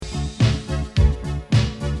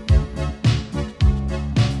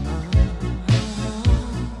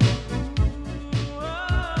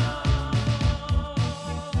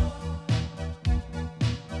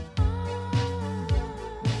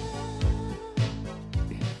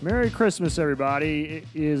Merry Christmas, everybody. It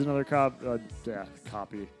is another another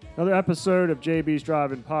episode of JB's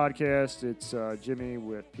Driving Podcast. It's Jimmy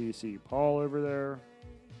with PC Paul over there.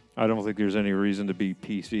 I don't think there's any reason to be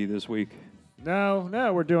PC this week. No,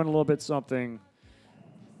 we're doing a little bit something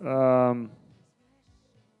more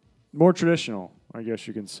traditional, I guess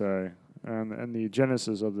you can say. And the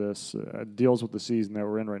genesis of this deals with the season that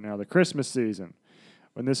we're in right now, the Christmas season.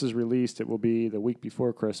 When this is released, it will be the week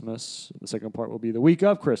before Christmas. The second part will be the week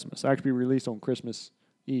of Christmas. Actually, be released on Christmas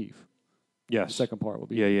Eve. Yes. The second part will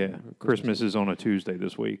be. Yeah. Christmas is on a Tuesday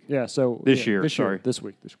this week. Yeah, so. This year,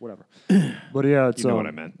 whatever. But yeah, it's. You know what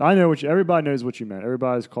I meant. I know everybody knows what you meant.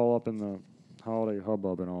 Everybody's caught up in the holiday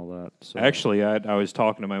hubbub and all that. So. Actually, I was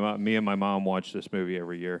talking to my mom. Me and my mom watch this movie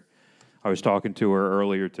every year. I was talking to her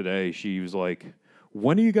earlier today. She was like,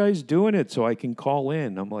 when are you guys doing it so I can call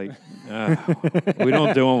in? I'm like, we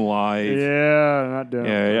don't do them live. Yeah, not doing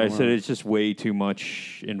it. Yeah, I said it's just way too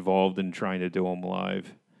much involved in trying to do them live.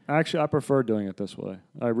 Actually, I prefer doing it this way.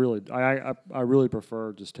 I really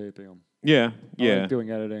prefer just taping them. Yeah. I like doing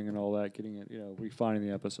editing and all that, getting it, refining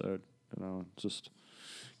the episode. Just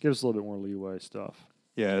gives us a little bit more leeway stuff.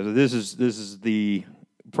 Yeah, so this is the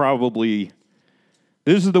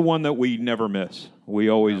one that we never miss. We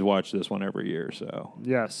always watch this one every year. So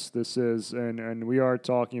yes, this is, and we are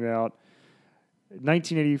talking about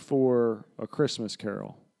 1984, A Christmas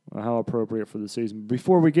Carol. How appropriate for the season.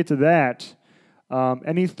 Before we get to that,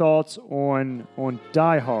 any thoughts on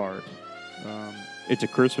Die Hard? It's a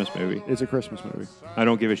Christmas movie. It's a Christmas movie. I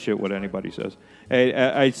don't give a shit what anybody says. Hey,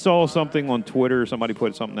 I saw something on Twitter. Somebody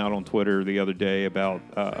put something out on Twitter the other day about,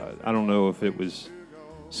 I don't know if it was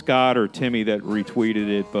Scott or Timmy that retweeted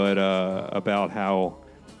it, but about how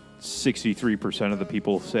 63% of the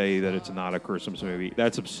people say that it's not a Christmas movie.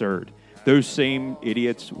 That's absurd. Those same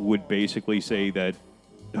idiots would basically say that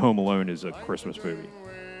Home Alone is a Christmas movie,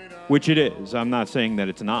 which it is. I'm not saying that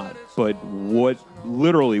it's not, but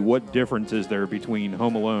what difference is there between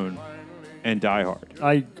Home Alone and Die Hard?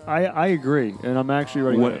 I agree, and I'm actually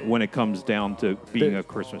ready. When it comes down to being a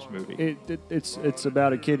Christmas movie, it's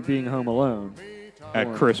about a kid being home alone.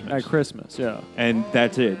 At Christmas. At Christmas, yeah. And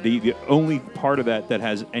that's it. The only part of that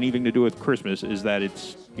has anything to do with Christmas is that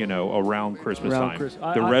it's, around Christmas time.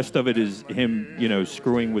 The rest of it is him,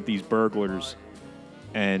 screwing with these burglars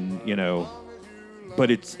and,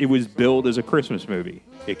 but it was billed as a Christmas movie.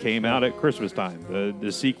 It came out at Christmas time.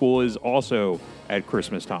 The sequel is also at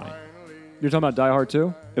Christmas time. You're talking about Die Hard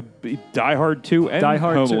 2? Die Hard 2 and Die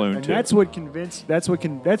Hard Home 2. Alone and 2. That's what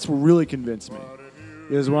really convinced me.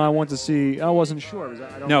 Is when I want to see. I wasn't sure.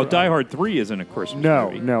 Die Hard 3 isn't a Christmas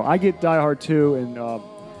movie. No. I get Die Hard 2 and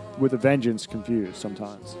with A Vengeance confused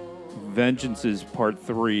sometimes. Vengeance is part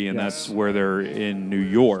 3, and Yes. that's where they're in New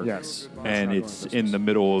York. Yes. And it's in the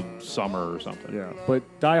middle of summer or something. Yeah. But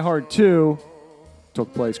Die Hard 2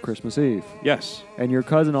 took place Christmas Eve. Yes. And your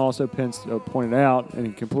cousin also pointed out, and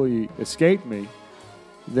it completely escaped me,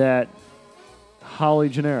 that Holly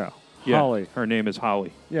Gennaro. Yeah, Holly. her name is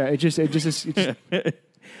Holly. Yeah, it just is.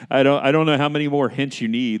 I don't know how many more hints you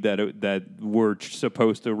need that we're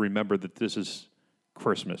supposed to remember that this is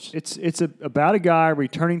Christmas. It's about a guy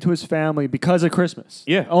returning to his family because of Christmas.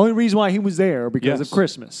 Yeah. The only reason why he was there because of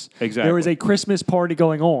Christmas. Exactly. There was a Christmas party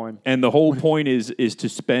going on. And the whole point is to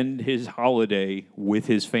spend his holiday with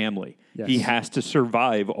his family. Yes. He has to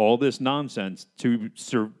survive all this nonsense to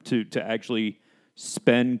actually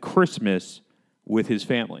spend Christmas with his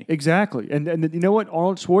family. Exactly. And you know what?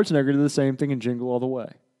 Arnold Schwarzenegger did the same thing in Jingle All the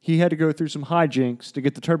Way. He had to go through some hijinks to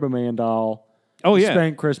get the Turbo Man doll. Oh, yeah.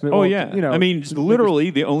 Spend Christmas. Oh, yeah. I mean, literally,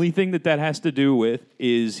 the only thing that has to do with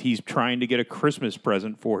is he's trying to get a Christmas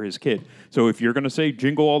present for his kid. So if you're going to say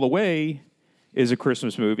Jingle All the Way is a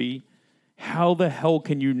Christmas movie, how the hell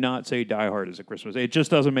can you not say Die Hard is a Christmas? It just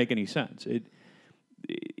doesn't make any sense.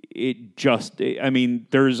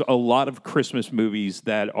 There's a lot of Christmas movies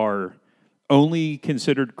that are only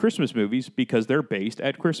considered Christmas movies because they're based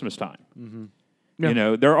at Christmas time. Mm-hmm.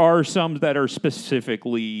 Yeah. There are some that are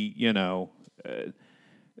specifically,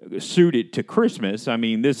 suited to Christmas. I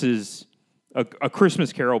mean, this is a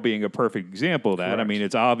Christmas Carol being a perfect example of that. Correct. I mean,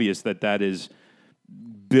 it's obvious that is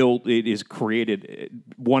built, it is created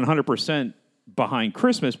 100% behind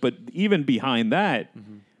Christmas, but even behind that,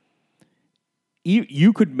 mm-hmm.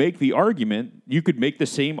 You could make the argument. You could make the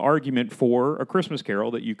same argument for A Christmas Carol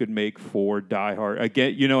that you could make for Die Hard.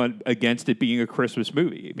 Again, against it being a Christmas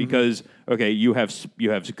movie, because okay, you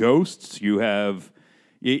have ghosts. You have.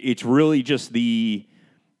 It's really just it's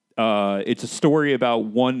a story about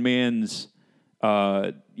one man's,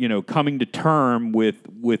 coming to term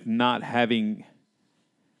with not having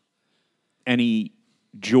any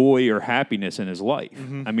joy or happiness in his life.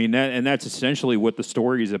 I mean, that's essentially what the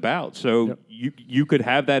story is about. So you could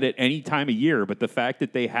have that at any time of year, but the fact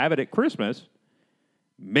that they have it at Christmas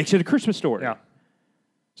makes it a Christmas story. Yeah.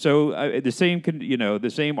 So the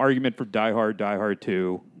same argument for Die Hard, Die Hard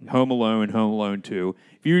 2, Home Alone 2.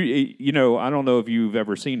 If I don't know if you've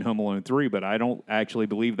ever seen Home Alone 3, but I don't actually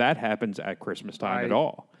believe that happens at Christmas time at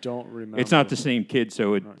all. Don't remember. It's not the same kid,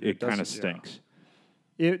 so it kind of stinks.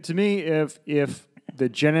 To me, if the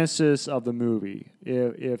genesis of the movie,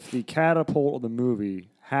 if the catapult of the movie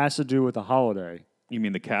has to do with the holiday. You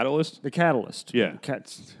mean the catalyst? The catalyst. Yeah. God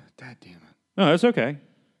damn it. No, that's okay.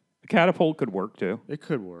 The catapult could work too. It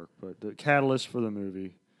could work, but the catalyst for the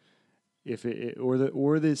movie, if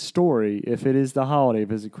or the story, if it is the holiday,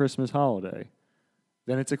 if it's a Christmas holiday,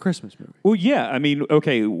 then it's a Christmas movie. Well, yeah. I mean,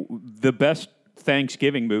 okay, the best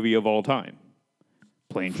Thanksgiving movie of all time.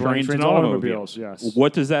 Planes, Trains, and Automobiles. Yes.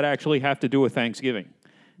 What does that actually have to do with Thanksgiving?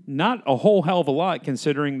 Not a whole hell of a lot,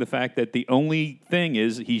 considering the fact that the only thing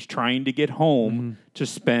is he's trying to get home to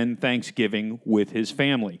spend Thanksgiving with his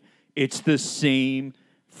family. It's the same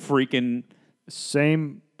freaking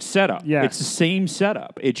setup. Yes. It's the same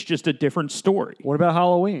setup. It's just a different story. What about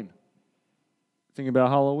Halloween? Think about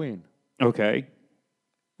Halloween. Okay.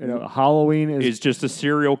 Halloween is just a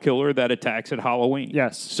serial killer that attacks at Halloween.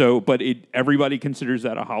 Yes. So, but everybody considers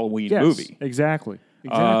that a Halloween movie. Exactly.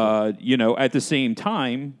 At the same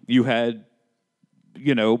time, you had,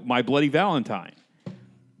 My Bloody Valentine.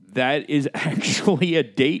 That is actually a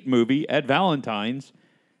date movie at Valentine's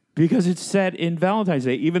because it's set in Valentine's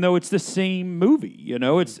Day, even though it's the same movie.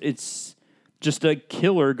 It's just a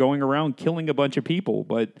killer going around killing a bunch of people,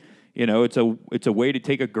 but it's a way to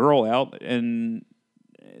take a girl out and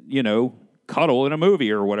cuddle in a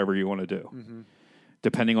movie or whatever you want to do,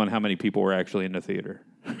 depending on how many people were actually in the theater.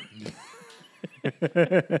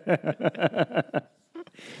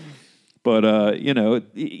 But,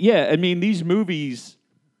 I mean, these movies,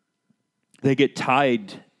 they get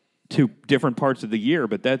tied to different parts of the year,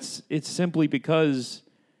 but it's simply because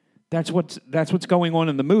that's what's going on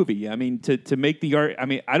in the movie. I mean, to make the art, I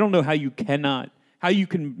mean, I don't know how you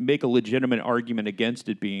can make a legitimate argument against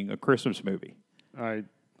it being a Christmas movie.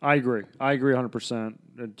 I agree. I agree 100%.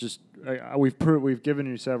 We've given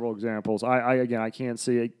you several examples. I can't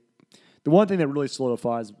see it. The one thing that really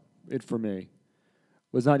solidifies it for me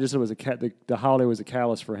was not just it was the holiday was a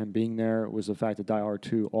catalyst for him being there. It was the fact that Die Hard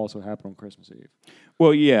 2 also happened on Christmas Eve.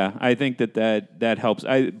 Well, yeah, I think that helps.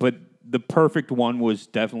 But the perfect one was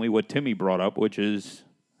definitely what Timmy brought up, which is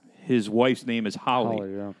his wife's name is Holly.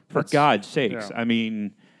 Holly, yeah. For God's sakes, yeah. I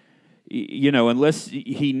mean, unless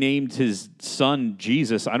he named his son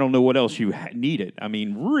Jesus, I don't know what else you needed. I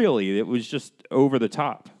mean, really, it was just over the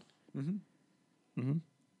top.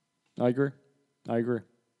 I agree.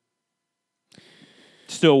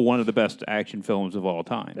 Still one of the best action films of all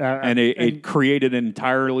time. And it created an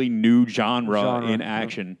entirely new genre in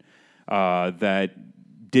action that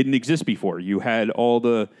didn't exist before. You had all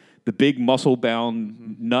the big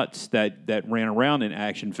muscle-bound nuts that ran around in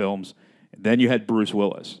action films. Then you had Bruce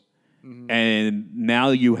Willis. And now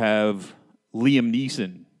you have Liam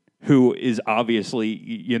Neeson, who is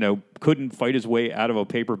obviously, couldn't fight his way out of a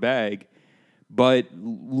paper bag, but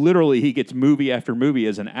literally he gets movie after movie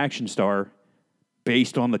as an action star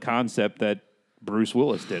based on the concept that Bruce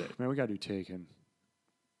Willis did it. Man, we got to do Taken.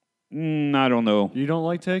 I don't know. You don't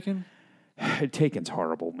like Taken? Taken's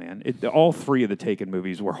horrible, man. All three of the Taken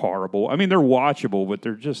movies were horrible. I mean, they're watchable, but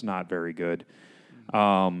they're just not very good.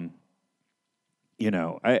 I'd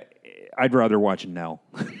rather watch Nell.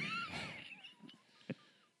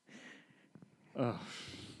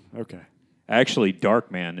 Okay. Actually,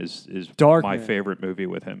 Darkman is my favorite movie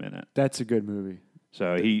with him in it. That's a good movie.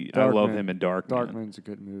 So I love him in Darkman. Darkman's a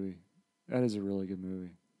good movie. That is a really good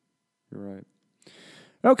movie. You're right.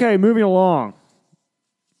 Okay, moving along.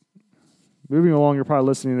 You're probably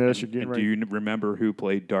listening to this. You're getting ready. Do you remember who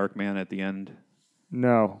played Darkman at the end?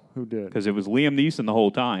 No, who did? Because it was Liam Neeson the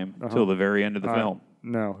whole time until the very end of the film.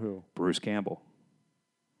 No, who? Bruce Campbell.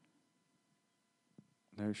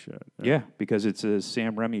 No shit. Yeah, because it's a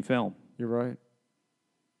Sam Raimi film. You're right.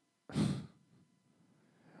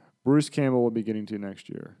 Bruce Campbell will be getting to next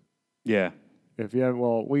year. Yeah. If you have,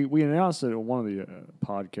 we announced it on one of the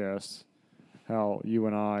podcasts how you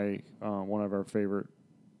and I, one of our favorite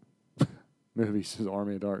movies is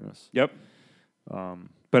Army of Darkness. Yep.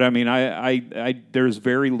 But I mean, I there's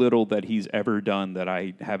very little that he's ever done that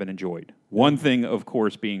I haven't enjoyed. One thing, of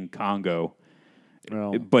course, being Congo,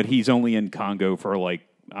 but he's only in Congo for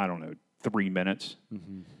 3 minutes.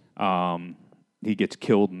 He gets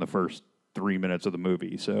killed in the first 3 minutes of the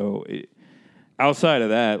movie. So outside of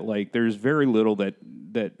that, like there's very little that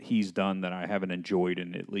he's done that I haven't enjoyed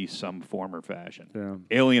in at least some form or fashion. Yeah.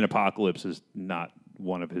 Alien Apocalypse is not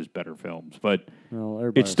one of his better films, but Well,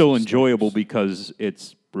 everybody it's still has enjoyable mistakes. because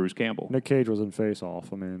it's Bruce Campbell. Nick Cage was in Face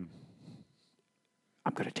Off. I mean,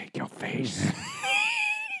 I'm gonna take your face.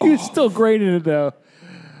 he was still great in it though.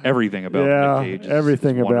 Everything about Yeah, Nick Cage.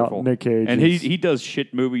 everything is about wonderful. Nick Cage and is- he does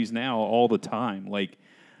shit movies now all the time. Like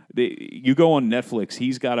you go on Netflix,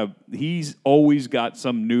 he's always got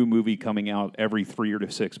some new movie coming out every 3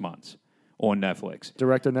 to 6 months on Netflix.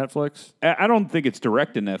 Direct to Netflix. I don't think it's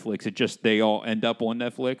direct to Netflix. It just they all end up on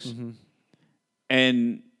Netflix,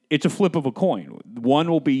 and it's a flip of a coin. One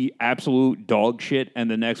will be absolute dog shit, and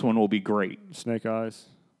the next one will be great. Snake Eyes.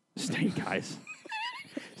 Snake Eyes.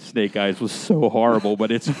 Snake Eyes was so horrible, but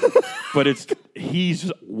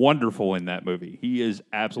he's wonderful in that movie. He is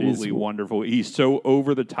absolutely wonderful. He's so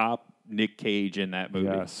over the top Nick Cage in that movie.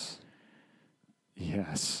 Yes.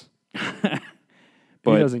 Yes.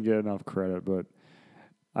 But he doesn't get enough credit, but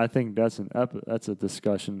I think that's that's a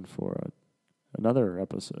discussion for another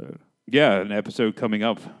episode. yeah, an episode coming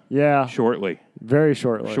up Yeah, shortly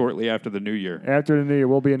shortly after the new year. After the new year,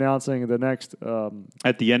 we'll be announcing the next.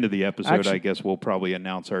 At the end of the episode, Actually- I guess we'll probably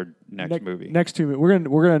announce our next movie. Next two, we're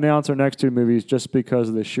gonna announce our next two movies just because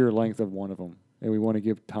of the sheer length of one of them, and we want to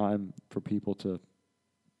give time for people to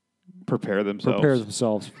Prepare themselves. prepare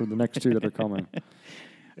themselves for the next two that are coming.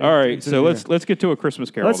 All right, Into so the let's get to A Christmas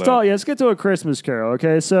Carol. Let's though. talk. Yeah, let's get to A Christmas Carol.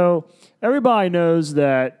 Okay, so everybody knows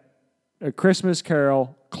that A Christmas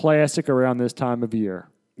Carol, classic around this time of year,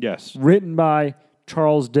 Yes. written by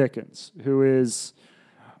Charles Dickens, who is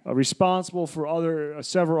responsible for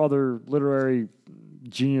several other literary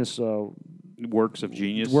genius Works of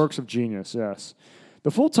genius. works of genius. Yes, the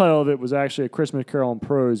full title of it was actually A Christmas Carol in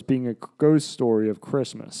Prose, being a ghost story of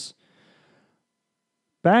Christmas.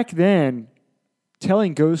 Back then,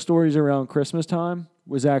 telling ghost stories around Christmas time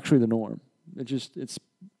was actually the norm. It's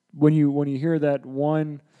when you hear that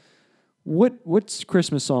one. What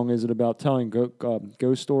Christmas song is it about telling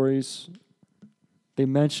ghost stories? They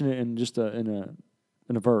mention it in just in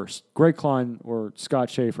a verse. Greg Klein or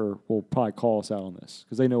Scott Schaefer will probably call us out on this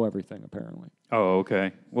because they know everything apparently. Oh,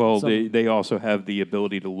 okay. Well, Some- they also have the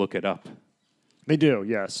ability to look it up. They do,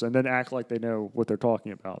 yes, and then act like they know what they're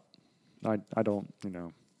talking about. I don't,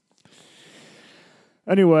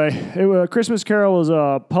 Anyway, Christmas Carol was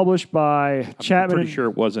published by Chapman. I'm pretty sure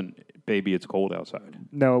it wasn't "Baby, It's Cold Outside"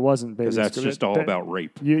 No, it wasn't. because that's just all about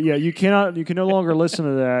rape. You can no longer listen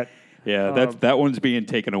to that. Yeah, that one's being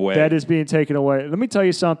taken away. That is being taken away. Let me tell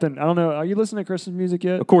you something. I don't know. Are you listening to Christmas music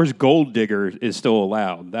yet? Of course, Gold Digger is still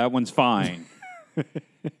allowed. That one's fine.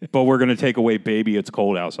 But we're going to take away "Baby, It's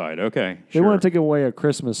Cold Outside." Okay, They sure. want to take away a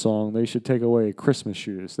Christmas song. They should take away Christmas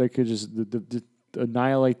shoes. They could just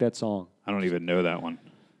annihilate that song. I don't even know that one.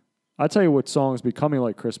 I'll tell you what song is becoming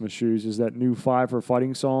like Christmas shoes is that new Five for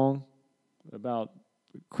Fighting song about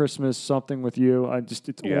Christmas something with you. I don't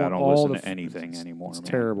listen to anything anymore. It's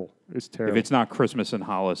man. terrible. It's terrible. If it's not Christmas in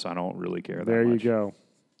Hollis, I don't really care that There you much. go.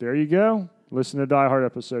 There you go. Listen to Die Hard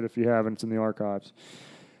episode if you haven't. It's in the archives.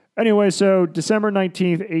 Anyway, so December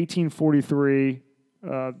 19th, 1843,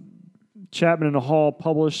 Chapman and Hall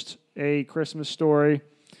published A Christmas Story.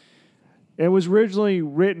 It was originally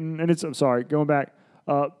written, and going back,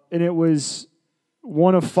 and it was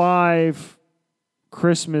one of 5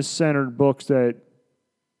 Christmas-centered books that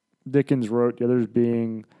Dickens wrote, the others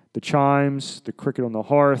being The Chimes, The Cricket on the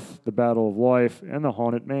Hearth, The Battle of Life, and The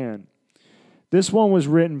Haunted Man. This one was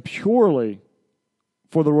written purely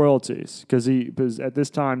for the royalties because at this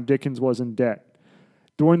time Dickens was in debt.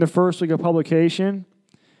 During the first week of publication,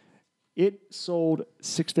 it sold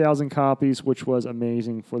 6,000 copies, which was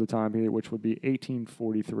amazing for the time period, which would be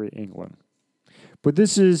 1843 England. But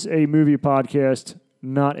this is a movie podcast,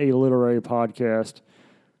 not a literary podcast.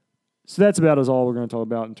 So that's about all we're going to talk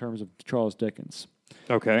about in terms of Charles Dickens.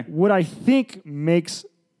 Okay. What I think makes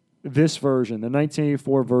this version, the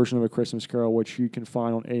 1984 version of A Christmas Carol, which you can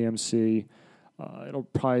find on AMC, it'll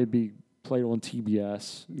probably be played on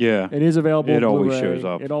TBS. Yeah. It is available. It on always Blu-ray. shows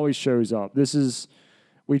up. It always shows up.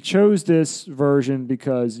 We chose this version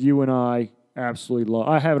because you and I absolutely love.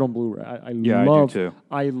 I have it on Blu-ray. I do too.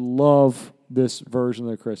 I love this version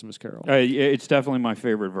of the Christmas Carol, It's definitely my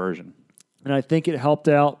favorite version. and I think it helped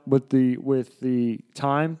out with the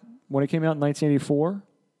time when it came out in 1984,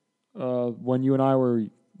 when you and I were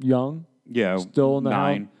young. Yeah. Still in the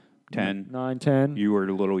 9, house. 10. 9, 10. You were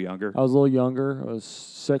a little younger. I was a little younger. I was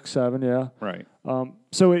 6, 7, yeah. Right.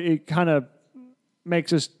 So it kind of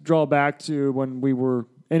makes us draw back to when we were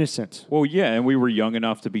innocent. Well, yeah, and we were young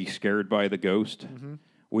enough to be scared by the ghost. Mm-hmm.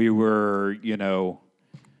 We were,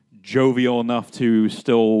 jovial enough to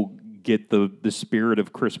still get the spirit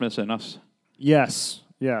of Christmas in us? Yes.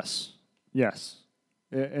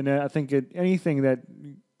 And I think anything that,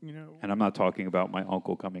 And I'm not talking about my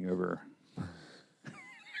uncle coming over.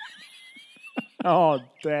 Oh,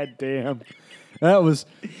 that damn. That was,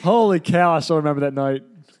 holy cow, I still remember that night.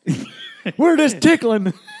 We're just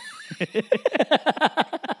tickling.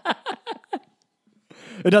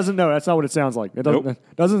 It doesn't, no, that's not what it sounds like. It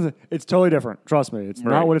doesn't, it's totally different. Trust me. It's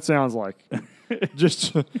not what it sounds like.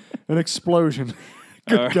 Just an explosion.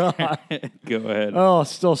 Good God. Go ahead. Oh, it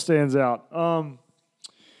still stands out.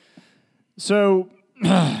 So,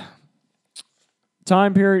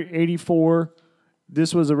 time period 84.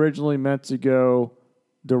 This was originally meant to go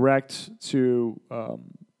direct to,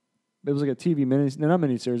 it was like a TV not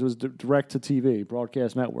miniseries, it was direct to TV,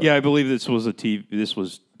 broadcast network. Yeah, I believe this was this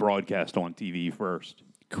was broadcast on TV first.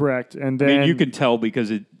 Correct. And then you can tell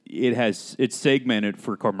because it's segmented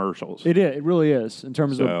for commercials. It really is, in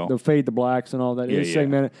terms of the fade to blacks and all that. It is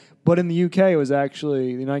segmented. But in the UK, it was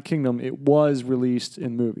actually, the United Kingdom, it was released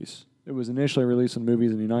in movies. It was initially released in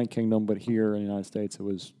movies in the United Kingdom, but here in the United States, it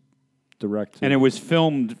was direct. And it was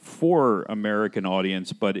filmed for American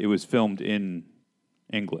audience, but it was filmed in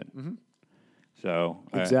England. Mm-hmm. So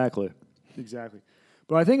Exactly.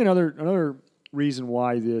 But I think another reason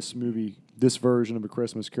why this movie, this version of A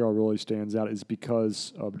Christmas Carol really stands out is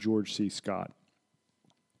because of George C. Scott.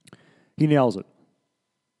 He nails it.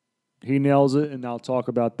 And I'll talk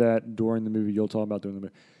about that during the movie. You'll talk about during the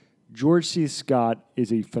movie. George C. Scott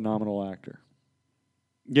is a phenomenal actor.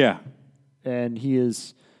 Yeah. And he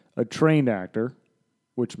is a trained actor,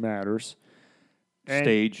 which matters. And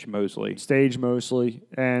stage mostly.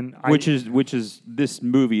 And which is this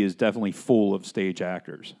movie is definitely full of stage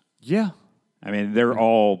actors. Yeah. I mean, they're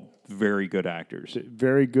all very good actors.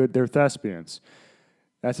 Very good. They're thespians.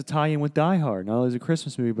 That's a tie-in with Die Hard. Not only is it a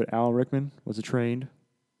Christmas movie, but Alan Rickman was a trained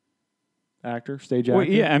actor, stage actor. Well,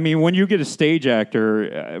 yeah, I mean, when you get a stage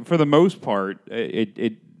actor, for the most part,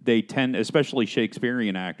 they tend, especially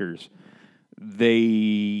Shakespearean actors,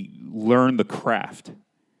 they learn the craft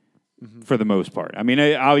for the most part. I mean,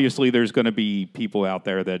 obviously, there's going to be people out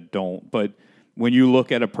there that don't, but when you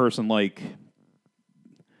look at a person like,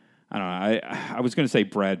 I don't know, I was going to say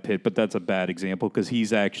Brad Pitt, but that's a bad example because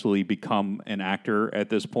he's actually become an actor at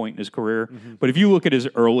this point in his career. Mm-hmm. But if you look at his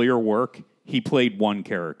earlier work, he played one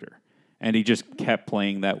character. And he just kept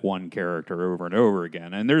playing that one character over and over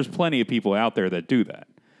again. And there's plenty of people out there that do that.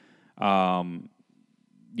 Kevin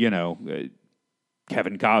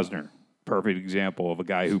Costner, perfect example of a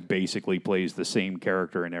guy who basically plays the same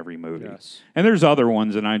character in every movie. Yes. And there's other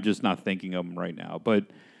ones, and I'm just not thinking of them right now. But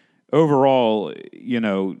overall,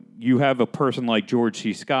 you have a person like George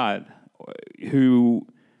C. Scott who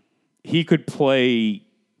he could play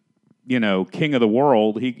king of the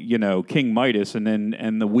world, King Midas,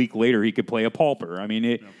 and the week later he could play a pauper. I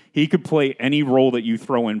mean, he could play any role that you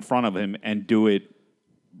throw in front of him and do it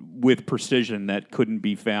with precision that couldn't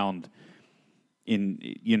be found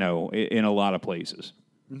in a lot of places.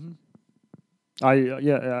 Mm-hmm.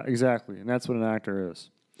 Exactly, and that's what an actor is.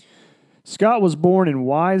 Scott was born in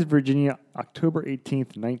Wise, Virginia, October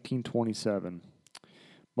 18th, 1927.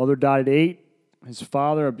 Mother died at 8. His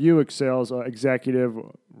father, a Buick sales executive,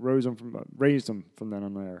 raised him from then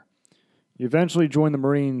on there. He eventually joined the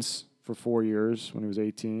Marines for 4 years when he was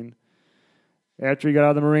 18. After he got out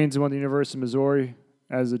of the Marines, he went to the University of Missouri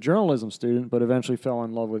as a journalism student, but eventually fell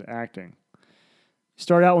in love with acting. He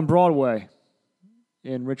started out on Broadway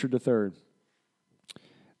in Richard III.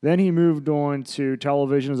 Then he moved on to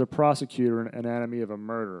television as a prosecutor in Anatomy of a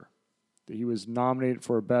Murder. He was nominated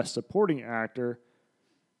for Best Supporting Actor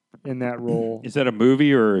in that role. Is that a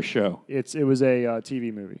movie or a show? It was a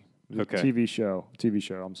TV movie. Okay. TV show,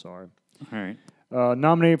 I'm sorry. All right.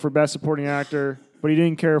 Nominated for Best Supporting Actor, but he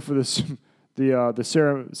didn't care for the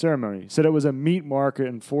ceremony. He said it was a meat market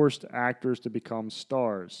and forced actors to become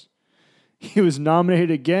stars. He was nominated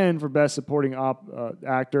again for Best Supporting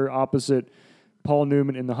Actor opposite Paul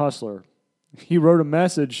Newman in The Hustler. He wrote a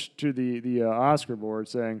message to the Oscar board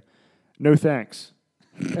saying, "No thanks,"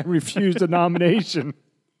 and refused a nomination.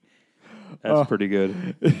 That's pretty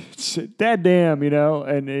good. That damn,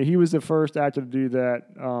 and he was the first actor to do that.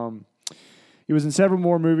 He was in several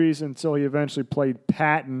more movies until he eventually played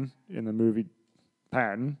Patton in the movie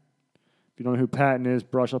Patton. If you don't know who Patton is,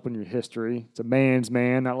 brush up on your history. It's a man's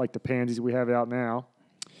man, not like the pansies we have out now.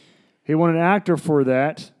 He won an actor for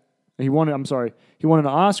that. He won an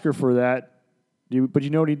Oscar for that. But you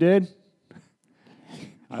know what he did?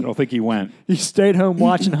 I don't think he went. He stayed home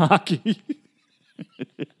watching hockey.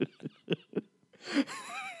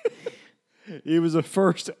 He was the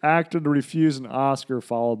first actor to refuse an Oscar,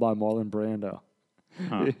 followed by Marlon Brando.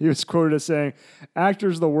 He was quoted as saying,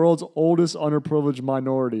 "Actors are the world's oldest underprivileged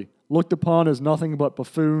minority, looked upon as nothing but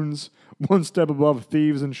buffoons, one step above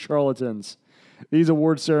thieves and charlatans. These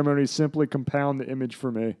award ceremonies simply compound the image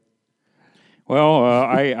for me." Well,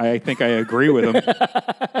 I think I agree with him.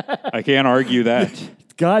 I can't argue that.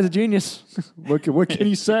 The guy's a genius. What can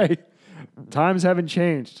you say? Times haven't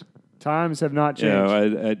changed. Times have not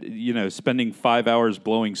changed. Spending 5 hours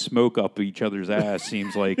blowing smoke up each other's ass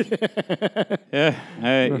seems like,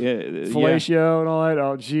 fellatio and all that.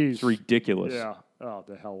 Oh, geez, it's ridiculous. Yeah. Oh,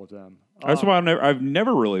 the hell with them. That's why I've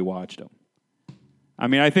never really watched them. I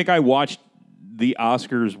mean, I think I watched the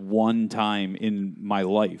Oscars one time in my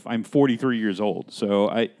life. I'm 43 years old, so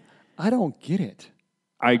I don't get it.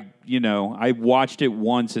 I watched it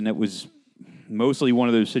once, and it was mostly one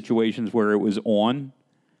of those situations where it was on,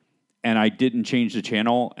 and I didn't change the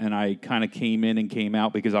channel, and I kind of came in and came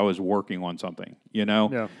out because I was working on something,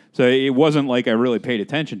 Yeah. So it wasn't like I really paid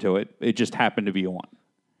attention to it. It just happened to be on.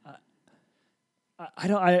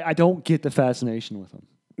 I don't get the fascination with them.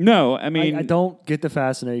 No, I mean... I don't get the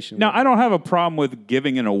fascination. Now, I don't have a problem with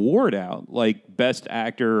giving an award out, like Best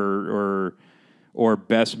Actor or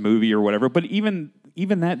Best Movie or whatever, but even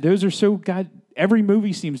that, those are so... every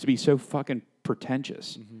movie seems to be so fucking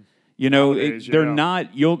pretentious. Mm-hmm. They're not...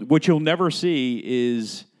 What you'll never see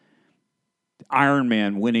is Iron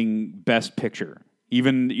Man winning Best Picture,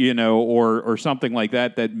 even, or something like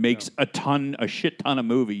that makes a shit ton of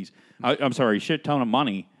movies. A shit ton of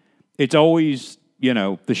money. It's always...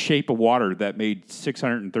 The Shape of Water that made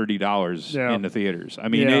 $630 in the theaters. I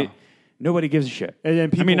mean, nobody gives a shit.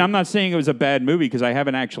 And I'm not saying it was a bad movie because I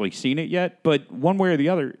haven't actually seen it yet, but one way or the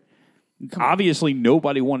other, obviously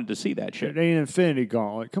nobody wanted to see that shit. It ain't Infinity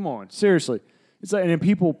Gauntlet. Come on, seriously. It's like, and then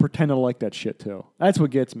people pretend to like that shit too. That's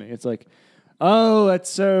what gets me. It's like, oh,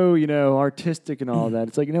 that's so artistic and all that.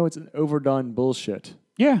 It's like it's an overdone bullshit.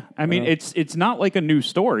 Yeah, I mean, it's not like a new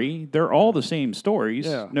story. They're all the same stories,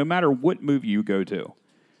 no matter what movie you go to.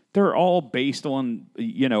 They're all based on,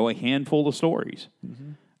 a handful of stories.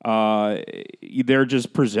 Mm-hmm. They're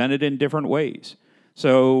just presented in different ways.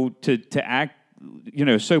 So to act,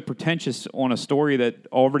 so pretentious on a story that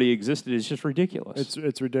already existed is just ridiculous.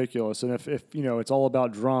 It's ridiculous. And if it's all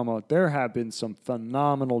about drama, there have been some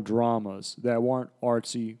phenomenal dramas that weren't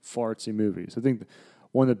artsy, fartsy movies. I think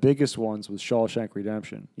one of the biggest ones was Shawshank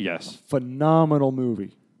Redemption. Yes. Phenomenal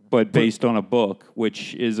movie. But based on a book,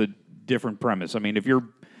 which is a different premise. I mean,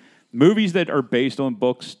 movies that are based on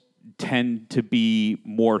books tend to be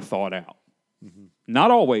more thought out. Mm-hmm.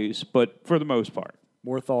 Not always, but for the most part.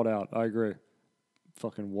 More thought out. I agree.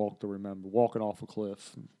 Fucking Walk to Remember. Walking Off a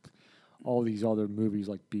Cliff. All these other movies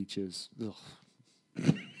like Beaches.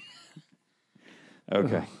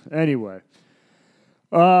 Okay. Anyway.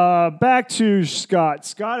 Back to Scott.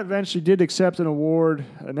 Scott eventually did accept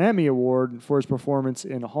an Emmy Award for his performance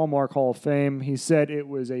in Hallmark Hall of Fame. He said it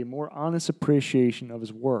was a more honest appreciation of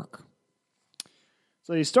his work.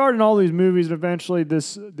 So he starred in all these movies, and eventually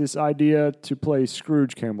this idea to play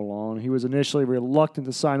Scrooge came along. He was initially reluctant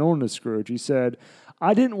to sign on to Scrooge. He said,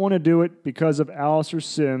 "I didn't want to do it because of Alistair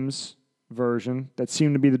Sim's version that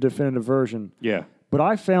seemed to be the definitive version. Yeah. But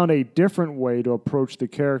I found a different way to approach the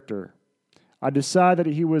character. I decided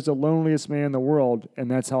that he was the loneliest man in the world,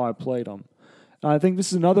 and that's how I played him." And I think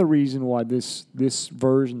this is another reason why this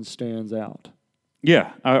version stands out.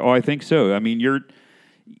 Yeah, I think so. I mean,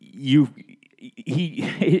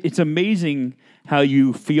 it's amazing how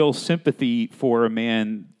you feel sympathy for a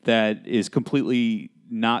man that is completely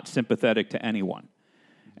not sympathetic to anyone.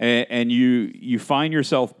 And you find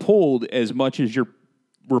yourself pulled as much as you're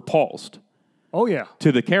repulsed. Oh, yeah.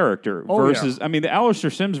 To the character versus, yeah. I mean, the Alistair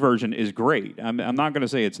Sims version is great. I'm not going to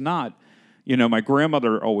say it's not. My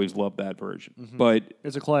grandmother always loved that version, but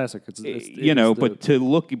it's a classic. But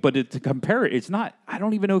to compare it, it's not. I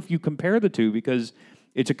don't even know if you compare the two because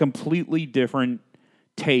it's a completely different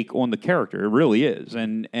take on the character. It really is,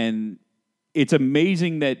 and it's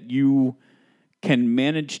amazing that you can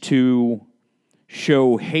manage to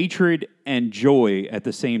show hatred and joy at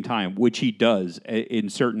the same time, which he does in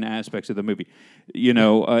certain aspects of the movie.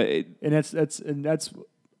 And that's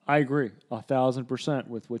I agree 1,000%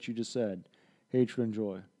 with what you just said. Hatred and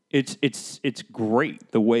joy. It's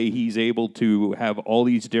great the way he's able to have all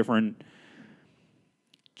these different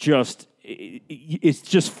it's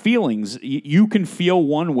just feelings. You can feel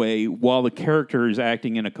one way while the character is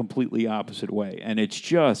acting in a completely opposite way, and it's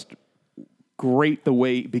just great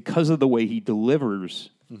because of the way he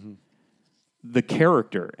delivers the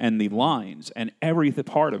character and the lines and every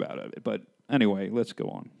part about it. But anyway, let's go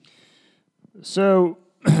on. So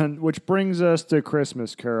which brings us to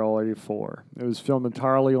Christmas Carol '84. It was filmed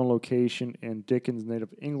entirely on location in Dickens'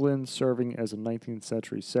 native England, serving as a 19th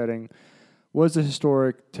century setting. Was the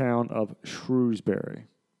historic town of Shrewsbury,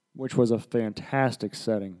 which was a fantastic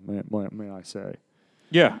setting, may I say.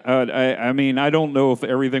 Yeah, I mean, I don't know if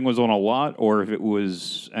everything was on a lot or if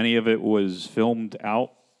any of it was filmed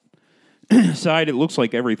outside. It looks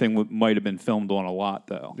like everything might have been filmed on a lot,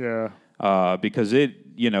 though. Yeah. Because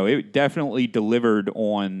it definitely delivered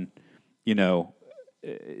on,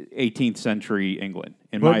 18th century England,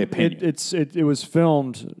 in my opinion. It was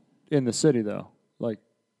filmed in the city, though. Like,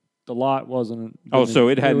 the lot wasn't. So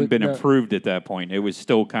it hadn't been improved at that point. It was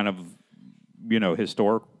still kind of,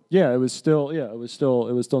 historic. Yeah, it was still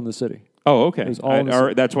in the city. Oh, okay. It was all in the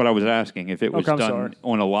city. That's what I was asking. If it was done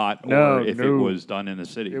on a lot, or if it was done in the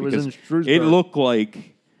city. It was in Shrewsbury. It looked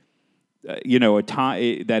like, a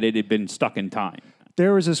time that it had been stuck in time.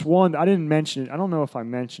 There was this one I didn't mention it. I don't know if I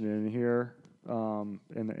mentioned it in here,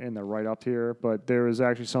 in the write up here, but there was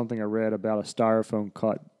actually something I read about a styrofoam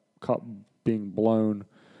cup being blown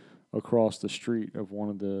across the street of one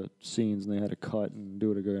of the scenes, and they had to cut and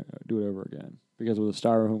do it over again because it was a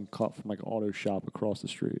styrofoam cup from like an auto shop across the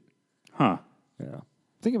street. Huh. Yeah.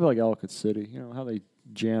 Think of it like Ellicott City. You know how they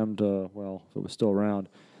jammed. If it was still around,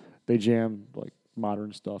 they jammed like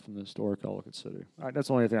modern stuff in the historic Ellicott City. That's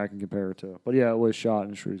the only thing I can compare it to. But yeah, it was shot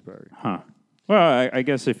in Shrewsbury. Huh. Well, I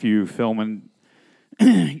guess if you film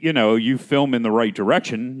you film in the right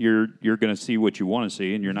direction, you're going to see what you want to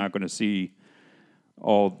see, and you're not going to see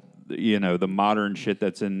all the modern shit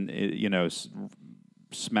that's in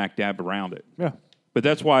smack dab around it. Yeah. But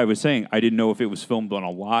that's why I was saying I didn't know if it was filmed on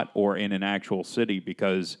a lot or in an actual city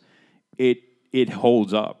because it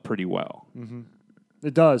holds up pretty well. Mm-hmm.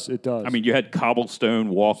 It does. I mean, you had cobblestone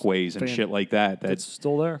walkways and shit like that. That's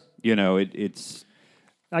still there. It's.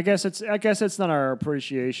 I guess it's not our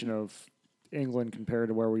appreciation of England compared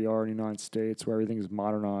to where we are in the United States, where everything is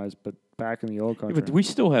modernized. But back in the old country, but we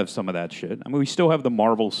still have some of that shit. I mean, we still have the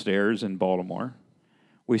marble stairs in Baltimore.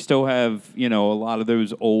 We still have a lot of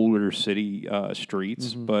those older city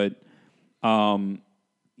streets, mm-hmm. but a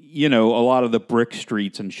lot of the brick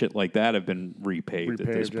streets and shit like that have been repaved at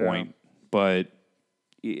this point. But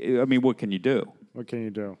I mean, what can you do? What can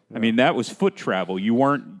you do? Yeah. I mean, that was foot travel. You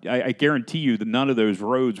weren't. I guarantee you that none of those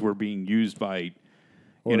roads were being used by,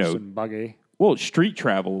 Horse and buggy. Well, street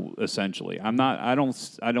travel essentially. I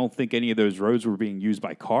don't think any of those roads were being used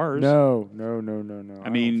by cars. No. I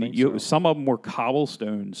mean, some of them were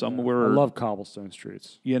cobblestone. Some were. I love cobblestone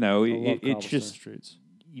streets. It's just streets.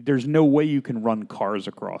 There's no way you can run cars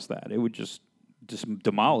across that. It would just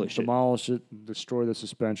demolish it, destroy the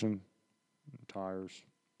suspension, tires,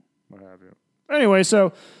 what have you. Anyway,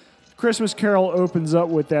 so Christmas Carol opens up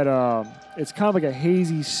with that. It's kind of like a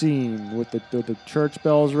hazy scene with the church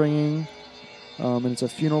bells ringing, and it's a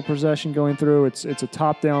funeral procession going through. It's a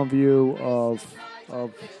top-down view of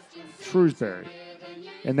Shrewsbury,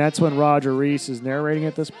 and that's when Roger Rees is narrating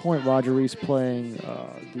at this point. Roger Rees playing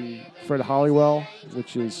the Fred Halliwell,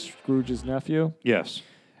 which is Scrooge's nephew. Yes,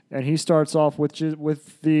 and he starts off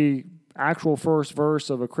with the actual first verse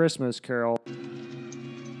of A Christmas Carol.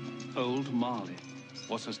 Old Marley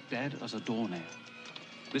was as dead as a doornail.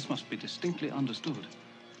 This must be distinctly understood,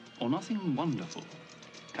 or nothing wonderful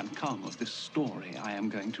can come of this story I am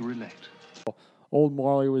going to relate. Old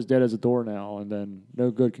Marley was dead as a doornail, and then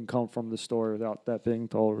no good can come from the story without that being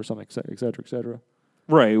told, or something, et cetera, et cetera.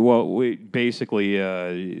 Right. Well, basically,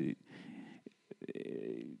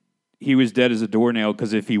 he was dead as a doornail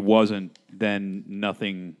because if he wasn't, then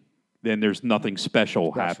there's nothing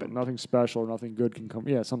special happened. Nothing special, nothing good can come.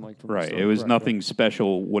 Yeah, something like that. Right. It was nothing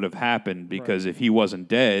special would have happened because if he wasn't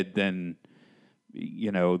dead, then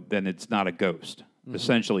then it's not a ghost. Mm-hmm.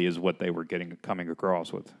 Essentially, is what they were coming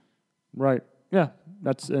across with. Right. Yeah.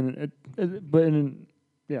 That's yeah,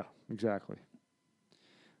 exactly.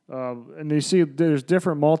 And you see, there's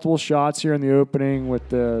different multiple shots here in the opening with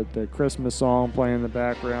the Christmas song playing in the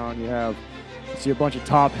background. You see a bunch of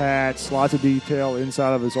top hats, lots of detail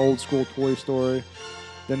inside of his old school Toy Story.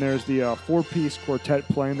 Then there's the four-piece quartet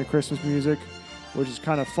playing the Christmas music, which is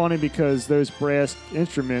kind of funny because those brass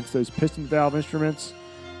instruments, those piston valve instruments,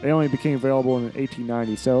 they only became available in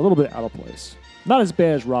 1890, so a little bit out of place. Not as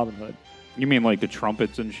bad as Robin Hood. You mean like the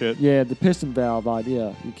trumpets and shit? Yeah, the piston valve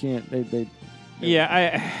idea. You can't. They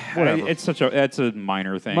whatever. That's a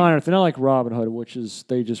minor thing. Minor thing. Not like Robin Hood, which is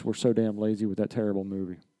they just were so damn lazy with that terrible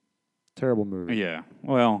movie. Terrible movie. Yeah.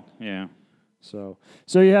 Well, yeah. So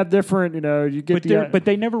you have different, you get but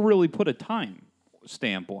they never really put a time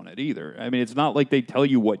stamp on it either. I mean, it's not like they tell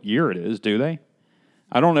you what year it is, do they?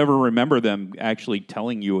 I don't ever remember them actually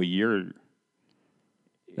telling you a year.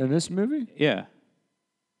 In this movie, Yeah.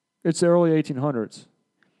 it's the early 1800s.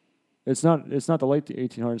 It's not the late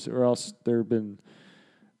 1800s, or else there have been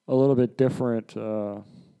a little bit different. I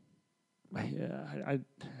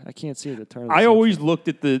can't see the turn. Of the I century. always looked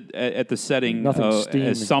at the setting Nothing steaming.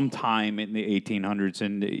 as sometime in the 1800s,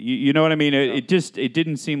 and you know what I mean. It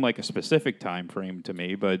didn't seem like a specific time frame to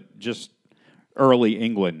me, but just early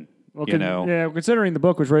England. Well, Yeah, considering the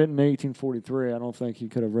book was written in 1843, I don't think he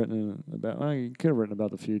could have written about. Well, he could have written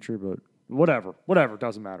about the future, but whatever,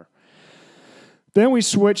 doesn't matter. Then we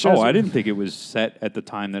switch. I didn't think it was set at the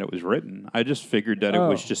time that it was written. I just figured that it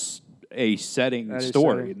was just a setting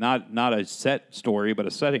story, not a set story, but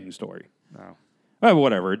a setting story. No. Well,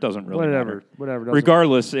 whatever. It doesn't really matter. Whatever.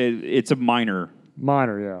 Regardless, it's a minor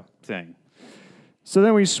yeah. thing. So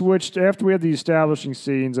then we switched, after we had the establishing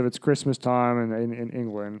scenes of it's Christmas time in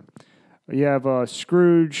England, you have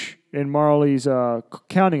Scrooge in Marley's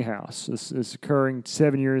counting house. This is occurring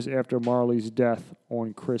 7 years after Marley's death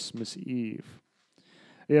on Christmas Eve.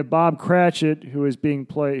 You have Bob Cratchit, who is being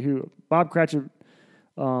played, Bob Cratchit,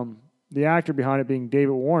 the actor behind it being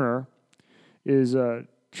David Warner, is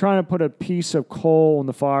trying to put a piece of coal in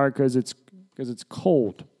the fire because it's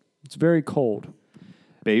cold. It's very cold.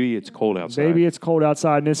 Baby, it's cold outside. Baby, it's cold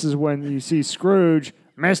outside. And this is when you see Scrooge,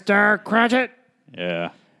 Mr. Cratchit.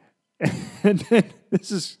 Yeah. And then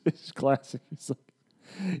this is classic. It's like,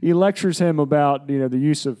 he lectures him about the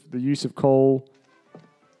use of coal.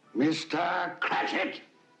 Mr. Cratchit.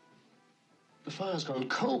 The fire's gone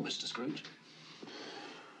cold, Mr. Scrooge.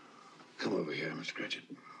 Come over here, Mr. Cratchit.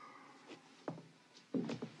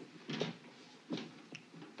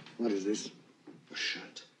 What is this? A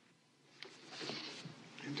shirt.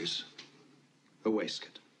 And this? A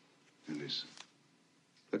waistcoat. And this?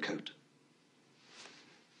 A coat.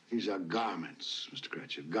 These are garments, Mr.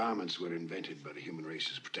 Cratchit. Garments were invented by the human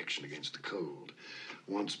race's protection against the cold.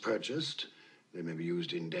 Once purchased, they may be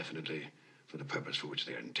used indefinitely for the purpose for which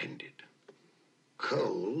they are intended.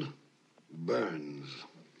 Coal burns.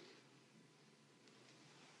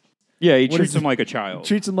 Yeah, he treats him like a child.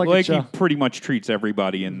 Treats him like a child. He pretty much treats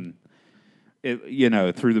everybody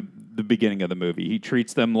through the beginning of the movie. He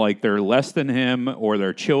treats them like they're less than him, or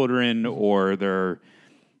they're children, or they're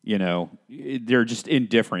just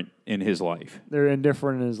indifferent in his life. They're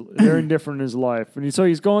indifferent in his life, and so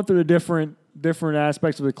he's going through the different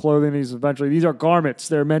aspects of the clothing. These are garments.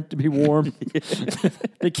 They're meant to be warm.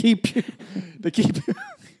 They keep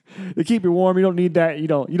you warm. You don't need that. You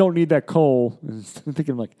don't need that coal. I'm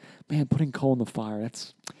thinking like, man, putting coal in the fire.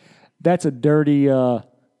 That's a dirty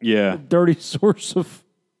dirty source of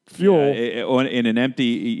fuel. In an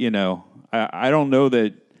empty, I don't know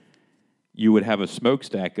that you would have a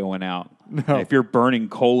smokestack going out. No. If you're burning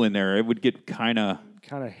coal in there, it would get kind of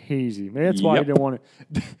hazy. Man, that's why I didn't want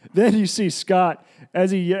it. Then you see Scott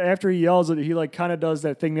after he yells at it, he like kind of does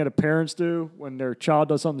that thing that parents do when their child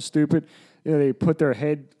does something stupid. They put their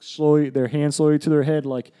hand slowly to their head,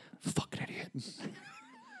 like fucking idiot.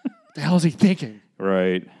 What the hell is he thinking?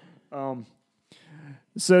 Right.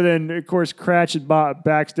 So then, of course, Cratchit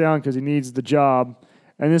backs down because he needs the job,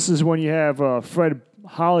 and this is when you have Fred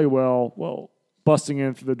Halliwell, busting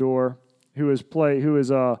in through the door, who is played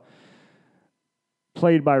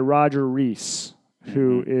by Roger Rees,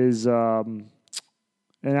 who is an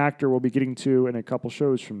actor we'll be getting to in a couple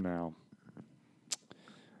shows from now.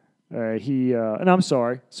 And I'm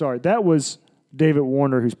sorry, that was David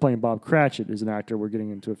Warner, who's playing Bob Cratchit, is an actor we're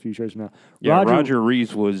getting into a few shows from now. Yeah, Roger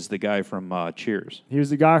Rees was the guy from Cheers. He was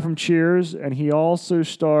the guy from Cheers, and he also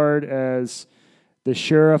starred as the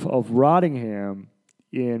sheriff of Rottingham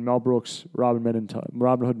in Mel Brooks' Robin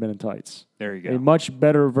Hood Men in Tights. There you go. A much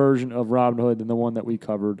better version of Robin Hood than the one that we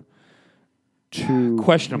covered.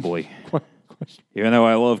 Questionably. Even though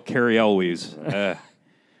I love Cary Elwes.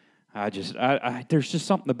 There's just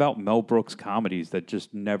something about Mel Brooks comedies that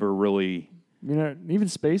just never really even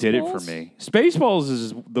Spaceballs did it for me. Spaceballs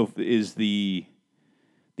is the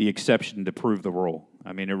exception to prove the rule.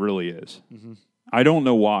 I mean, it really is. Mm-hmm. I don't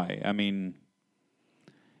know why. I mean,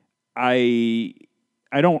 I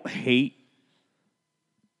don't hate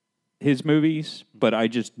his movies, but I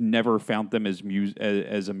just never found them as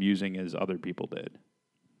amusing as other people did.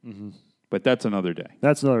 Mm-hmm. But that's another day.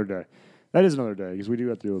 That is another day, because we do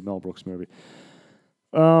have to do a Mel Brooks movie.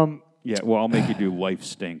 Yeah, well, I'll make you do Life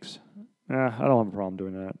Stinks. I don't have a problem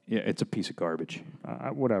doing that. Yeah, it's a piece of garbage.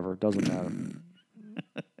 Whatever, it doesn't matter.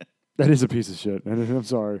 That is a piece of shit. I'm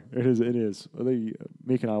sorry. It is.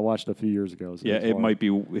 Meek and I watched it a few years ago. So yeah, it might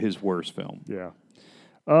be his worst film. Yeah.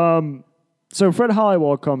 So Fred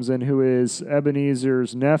Halliwell comes in, who is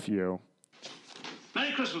Ebenezer's nephew.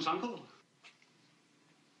 Merry Christmas, Uncle.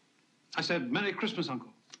 I said, Merry Christmas,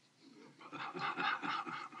 Uncle.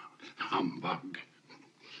 Humbug.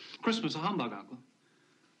 Christmas a humbug, Uncle?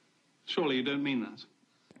 Surely you don't mean that.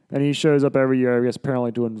 And he shows up every year, I guess,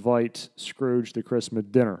 apparently to invite Scrooge to Christmas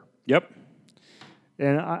dinner. Yep.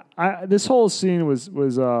 And this whole scene was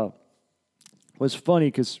funny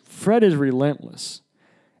because Fred is relentless,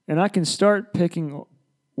 and I can start picking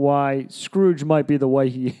why Scrooge might be the way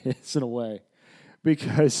he is in a way,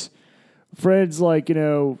 because Fred's like,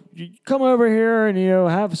 you come over here and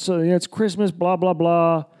have it's Christmas, blah blah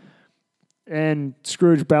blah, and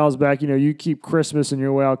Scrooge bows back, you keep Christmas in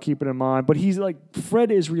your way, I'll keep it in mind. But he's like,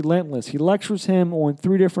 Fred is relentless. He lectures him on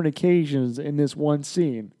 3 different occasions in this one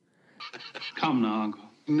scene. Come now, Uncle.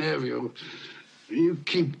 Nephew, you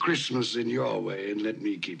keep Christmas in your way and let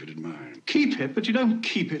me keep it in mine. Keep it, but you don't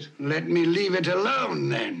keep it. Let me leave it alone,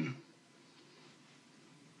 then.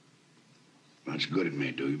 Much good it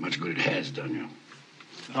may do you, much good it has done you.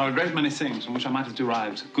 There are a great many things from which I might have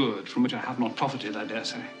derived good, from which I have not profited, I dare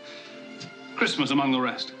say. Christmas among the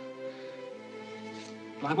rest.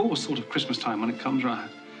 But I've always thought of Christmas time when it comes round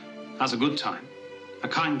as a good time, a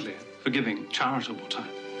kindly, forgiving, charitable time.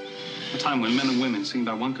 A time when men and women seem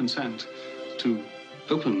by one consent to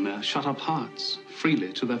open their shut-up hearts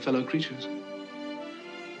freely to their fellow creatures.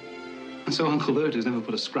 And so Uncle Bert has never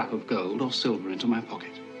put a scrap of gold or silver into my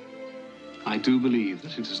pocket. I do believe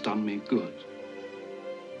that it has done me good.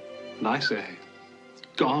 And I say,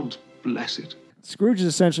 God bless it. Scrooge is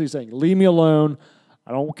essentially saying, leave me alone.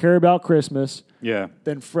 I don't care about Christmas. Yeah.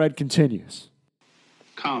 Then Fred continues.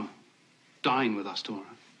 Come, dine with us tomorrow.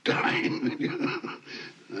 Dine?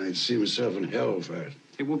 I'd see myself in hell for it.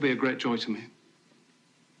 It would be a great joy to me.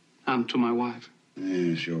 And to my wife.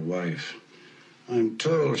 Yes, your wife. I'm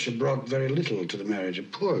told she brought very little to the marriage. A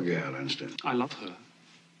poor girl, I understand. I love her.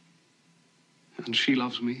 And she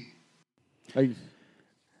loves me.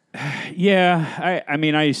 Yeah, I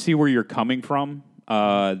mean, I see where you're coming from.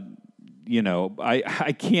 I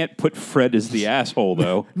can't put Fred as the asshole,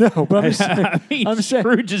 though. No, but I'm saying, saying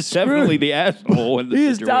Scrooge is definitely the asshole in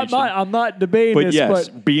this situation. I'm not debating but this, yes,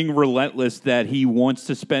 but being relentless that he wants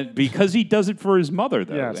to spend, because he does it for his mother,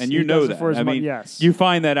 though. Yes, and he you know does it that. for his I mo- mean, yes. you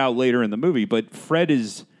find that out later in the movie, but Fred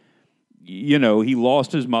is, he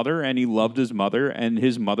lost his mother, and he loved his mother, and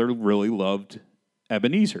his mother really loved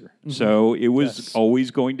Ebenezer. Mm-hmm. So it was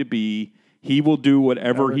always going to be, he will do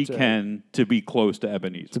whatever he can to be close to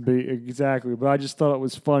Ebenezer. To be exactly, but I just thought it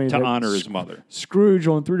was funny to that honor his mother. Scrooge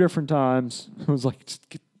on 3 different times was like,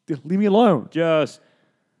 leave me alone. Just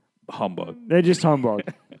humbug. They just humbug.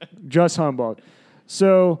 Just humbug.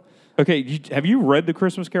 So, okay, have you read The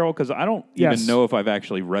Christmas Carol? Because I don't even know if I've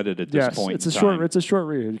actually read it at this point. It's a short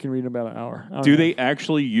read. You can read it in about an hour. Do they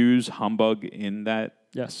actually use humbug in that?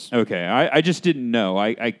 Yes. Okay, I just didn't know.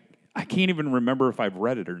 I can't even remember if I've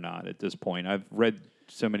read it or not at this point. I've read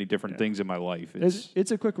so many different things in my life.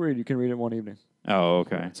 It's a quick read. You can read it one evening. Oh,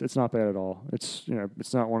 okay. It's not bad at all. It's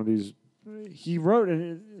it's not one of these. He wrote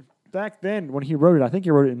it back then when he wrote it. I think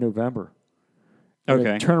he wrote it in November. Okay.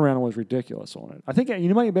 The turnaround was ridiculous on it. I think he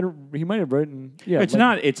might have written. Yeah,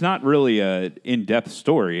 it's not really a in-depth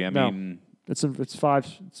story. I mean, it's 5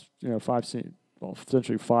 scenes. Well,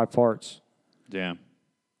 essentially 5 parts. Yeah.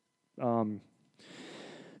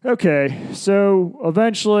 Okay, so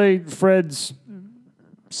eventually Fred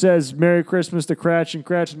says Merry Christmas to Cratch, and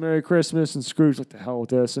Cratch Merry Christmas, and Scrooge like, the hell with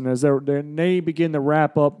this. And as they begin to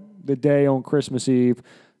wrap up the day on Christmas Eve,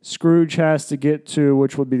 Scrooge has to get to,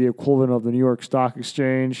 which would be the equivalent of the New York Stock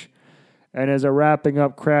Exchange. And as they're wrapping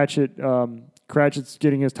up, Cratchit's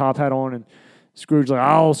getting his top hat on, and Scrooge's like,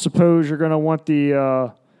 I'll suppose you're going to want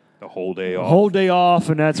the whole day off. Whole day off,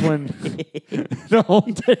 and that's when the whole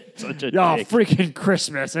day. Such a y'all dick. Freaking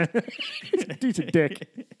Christmas. He's a dick.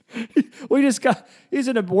 He's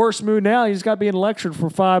in a worse mood now. He's got being lectured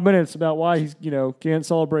for 5 minutes about why he's, can't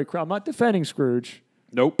celebrate. I'm not defending Scrooge.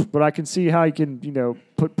 Nope. But I can see how he can,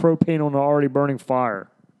 put propane on an already burning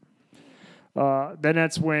fire. Then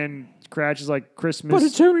that's when Cratch is like, Christmas. But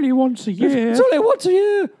it's only once a year. It's only once a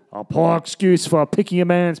year. A poor excuse for picking a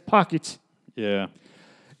man's pocket. Yeah.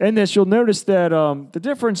 In this, you'll notice that the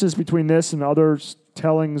differences between this and other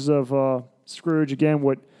tellings of Scrooge, again,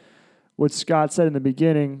 what Scott said in the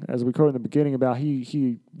beginning, as we quoted in the beginning about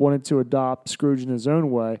he wanted to adopt Scrooge in his own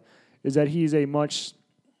way, is that he's a much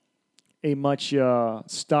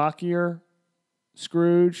stockier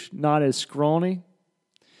Scrooge, not as scrawny.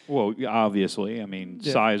 Well, obviously, I mean,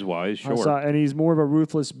 size-wise, sure. And he's more of a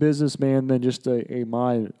ruthless businessman than just a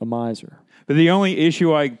miser. But the only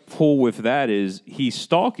issue I pull with that is he's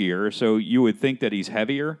stockier, so you would think that he's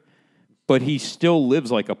heavier, but he still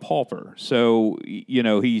lives like a pauper. So,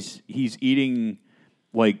 he's eating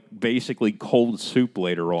like basically cold soup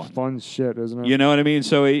later on. Fun shit, isn't it? You know what I mean?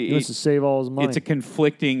 So He wants to save all his money. it's a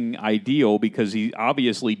conflicting ideal because he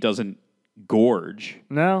obviously doesn't gorge.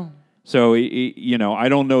 No. So, you know, I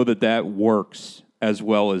don't know that works as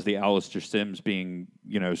well as the Alistair Sims being,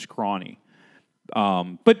 you know, scrawny.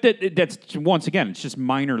 But that's, once again, it's just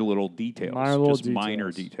minor little details.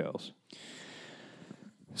 Minor details.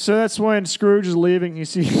 So that's when Scrooge is leaving. You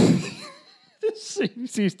see, he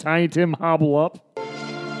sees Tiny Tim hobble up.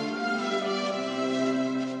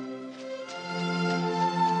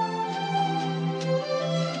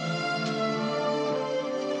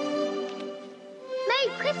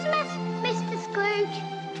 Merry Christmas, Mr.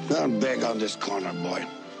 Scrooge. Don't beg on this corner, boy.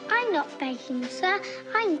 I'm not begging, sir.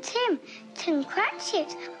 I'm Tim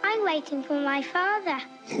Cratchit. I'm waiting for my father.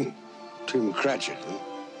 Tim Cratchit, huh?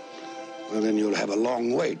 Well, then you'll have a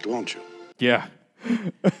long wait, won't you? Yeah.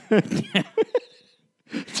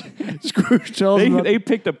 Scrooge tells him They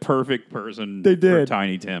picked a perfect person They did. for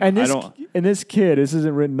Tiny Tim. And this kid, this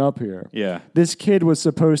isn't written up here. Yeah. This kid was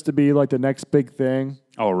supposed to be like the next big thing.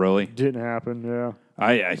 Oh, really? Didn't happen, yeah.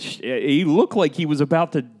 He looked like he was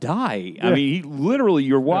about to die. Yeah. I mean, he literally,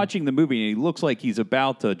 you're watching the movie and he looks like he's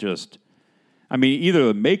about to just, I mean, either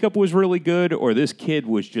the makeup was really good or this kid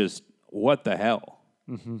was just, what the hell?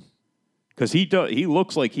 Because he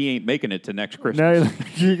looks like he ain't making it to next Christmas.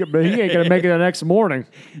 No, but he ain't gonna make it the next morning.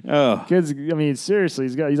 Oh. Kids, I mean, seriously,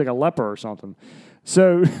 he's like a leper or something.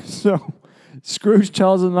 So Scrooge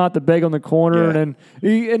tells him not to beg on the corner, Yeah.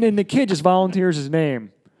 and then the kid just volunteers his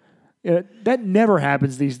name. Yeah, that never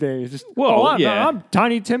happens these days. Just, I'm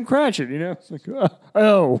Tiny Tim Cratchit, you know. It's like,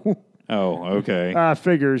 oh, Okay.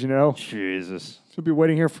 figures, you know. Jesus. He'll be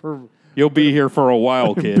waiting here for. You'll be here for a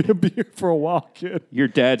while, kid. He'll be here for a while, kid. Your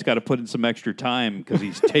dad's got to put in some extra time because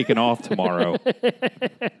he's taking off tomorrow.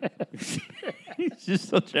 He's just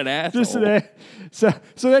such an asshole. So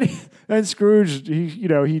then Scrooge,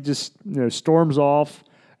 he just storms off,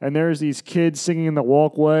 and there's these kids singing in the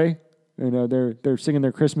walkway. You know, they're singing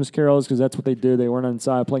their Christmas carols because that's what they do. They weren't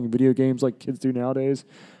inside playing video games like kids do nowadays.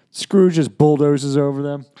 Scrooge just bulldozes over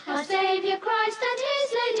them. Our Savior Christ and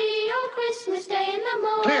His Lady on Christmas Day in the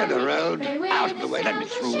morning. Clear the road. Out of the way. Let me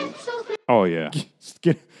through. Oh, yeah. Just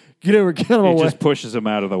get him He away. just pushes him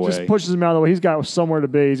out of the way. Just pushes him out of the way. He's got somewhere to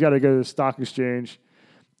be. He's got to go to the stock exchange.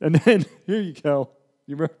 And then here you go.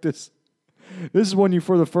 You wrote this. This is when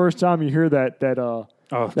for the first time you hear that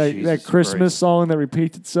Jesus Christmas Christ. song that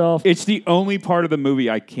repeats itself. It's the only part of the movie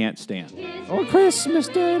I can't stand. Oh, Christmas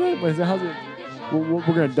Day. How's it? We're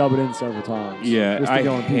going to dub it in several times. Yeah, Just to I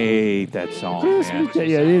go on people. hate that song, Christmas man.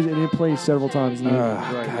 Day. Yeah, it is. And it plays several times. Right.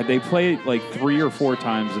 God, they play it like 3 or 4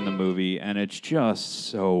 times in the movie, and it's just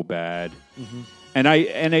so bad. And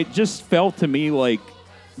it just felt to me like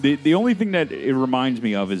the only thing that it reminds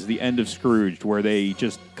me of is the end of Scrooged, where they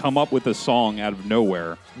just come up with a song out of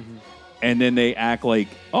nowhere, and then they act like,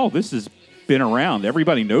 oh, this has been around.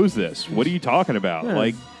 Everybody knows this. What are you talking about? Yeah.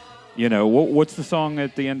 Like, you know, what's the song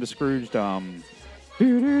at the end of Scrooged?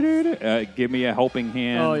 Give me a helping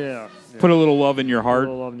hand. Oh, yeah. Put a little love in your heart.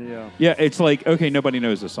 Yeah. Yeah, it's like, okay, nobody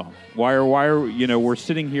knows the song. Why are we're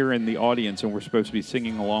sitting here in the audience and we're supposed to be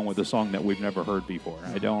singing along with a song that we've never heard before.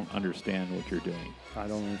 I don't understand what you're doing. I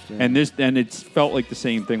don't understand. And it's felt like the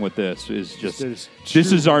same thing with this. Is just This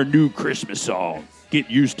this is our new Christmas song. Get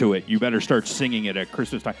used to it. You better start singing it at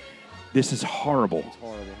Christmas time. This is horrible.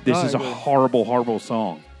 horrible. This No, is I a agree. horrible, horrible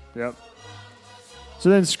song. Yep. So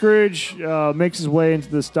then Scrooge makes his way into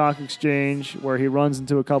the stock exchange where he runs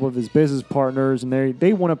into a couple of his business partners, and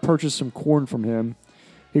they want to purchase some corn from him.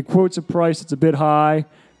 He quotes a price that's a bit high.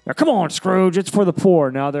 Now, come on, Scrooge, it's for the poor.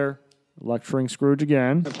 Now they're lecturing Scrooge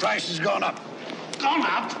again. The price has gone up. Gone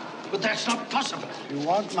up? But that's not possible. If you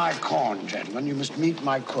want my corn, gentlemen, you must meet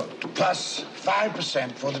my quote. Plus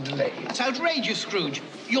 5% for the delay. It's outrageous, Scrooge.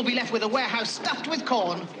 You'll be left with a warehouse stuffed with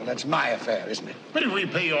corn. Well, that's my affair, isn't it? But if we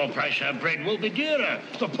pay your price, our bread will be dearer.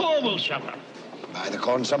 The poor will suffer. Buy the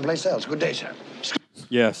corn someplace else. Good day, sir.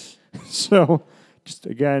 Yes. So, just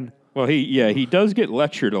again, Well, he does get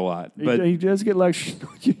lectured a lot, but he does get lectured.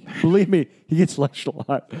 Believe me, he gets lectured a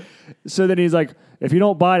lot. So then he's like, if you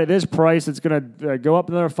don't buy it at this price, it's going to go up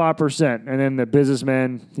another 5%. And then the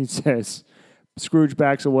businessman, he says, Scrooge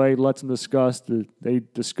backs away, lets him discuss. They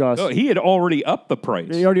discuss. oh, he had already upped the price.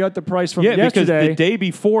 He already got the price from Yeah, because yesterday. the day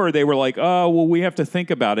before they were like, "Oh, well, we have to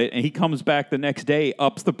think about it," and he comes back the next day,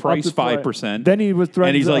 ups the price the price. 5%. Then he was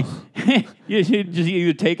threatened and he's to- like, "You just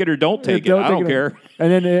either take it or don't take it. I don't care.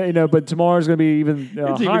 And then but tomorrow's going to be even It's even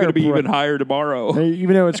higher. going to be price. even higher tomorrow."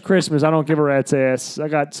 Even though it's Christmas, I don't give a rat's ass. I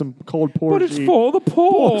got some cold porridge. But it's to eat. for the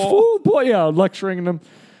poor. It's full, boy. Yeah, lecturing them.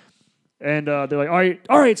 And they're like,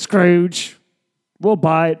 all right, Scrooge. We'll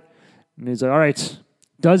buy it. And he's like, all right,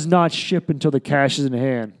 does not ship until the cash is in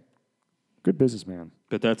hand. Good businessman.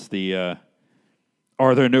 But that's the,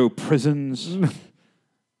 are there no prisons?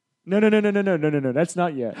 No. That's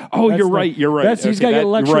not yet. Oh, That's you're not- right. You're right. That's, he's got to get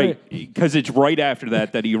lectured. Right, because it's right after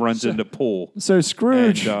that he runs into Poole So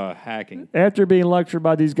Scrooge, and hacking. after being lectured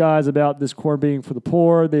by these guys about this corn being for the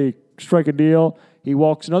poor, they strike a deal. He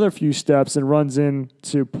walks another few steps and runs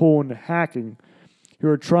into Poole and Hacking, who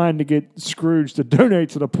are trying to get Scrooge to donate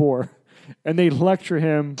to the poor. And they lecture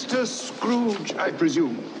him. Mr. Scrooge, I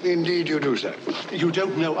presume. Indeed you do, sir. You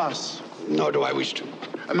don't know us. Nor do I wish to.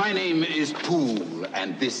 My name is Poole,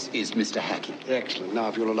 and this is Mr. Hacking. Excellent. Now,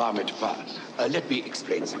 if you'll allow me to pass. Let me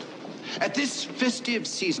explain, sir. At this festive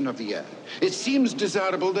season of the year, it seems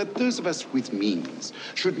desirable that those of us with means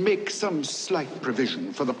should make some slight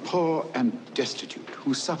provision for the poor and destitute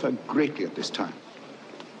who suffer greatly at this time.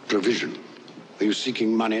 Provision. Are you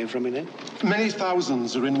seeking money from me then? Many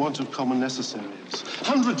thousands are in want of common necessaries.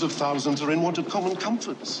 Hundreds of thousands are in want of common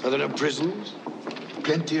comforts. Are there no prisons?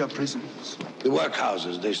 Plenty of prisons. The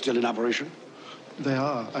workhouses, they still in operation? They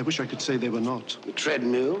are. I wish I could say they were not. The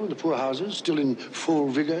treadmill, the poorhouses, still in full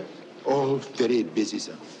vigor? All very busy,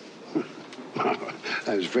 sir.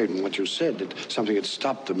 I was afraid from what you said that something had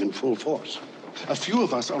stopped them in full force. A few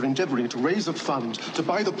of us are endeavoring to raise a fund to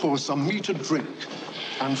buy the poor some meat and drink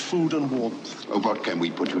and food and warmth. What can we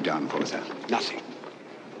put you down for, sir? Nothing.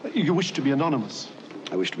 You wish to be anonymous?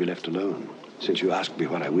 I wish to be left alone. Since you asked me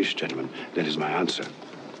what I wish, gentlemen, that is my answer.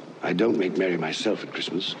 I don't make merry myself at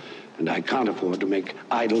Christmas, and I can't afford to make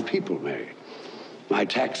idle people merry. My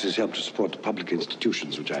taxes help to support the public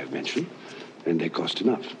institutions which I have mentioned, and they cost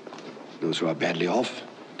enough. Those who are badly off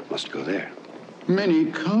must go there. Many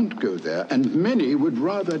can't go there, and many would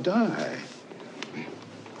rather die.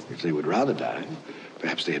 If they would rather die,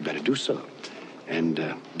 perhaps they had better do so, and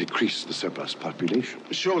decrease the surplus population.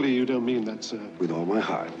 Surely you don't mean that, sir. With all my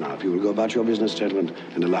heart. Now, if you will go about your business, gentlemen,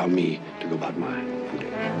 and allow me to go about mine. Good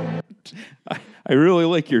day. I really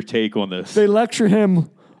like your take on this. They lecture him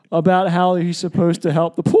about how he's supposed to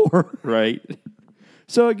help the poor. Right?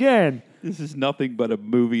 So again, This is nothing but a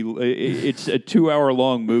movie. It's a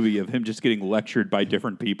 2-hour-long movie of him just getting lectured by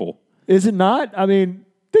different people. is it not? I mean,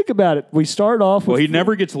 think about it. We start off with... Well, he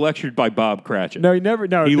never gets lectured by Bob Cratchit. No, he never...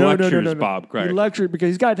 No, He no, lectures no. Bob Cratchit. He lectured because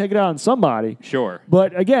he's got to take it out on somebody. Sure.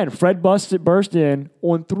 But again, Fred burst in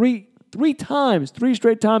on three straight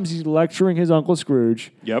times he's lecturing his Uncle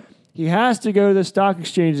Scrooge. Yep. He has to go to the stock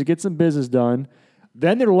exchange to get some business done.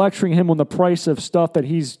 Then they're lecturing him on the price of stuff that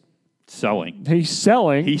he's Selling.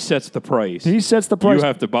 selling. He sets the price. He sets the price. You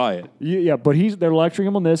have to buy it. Yeah, but they're lecturing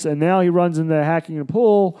him on this, and now he runs into Hacking and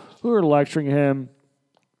Poole, who are lecturing him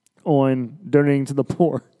on donating to the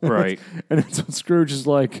poor. Right. And that's when Scrooge is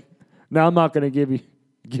like, "No, I'm not going to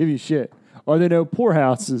give you shit. Are there no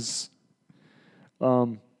poorhouses? Are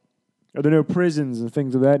there no prisons and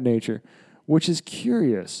things of that nature?" Which is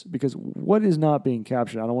curious because what is not being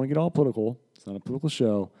captured? I don't want to get all political. It's not a political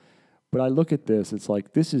show. But I look at this, it's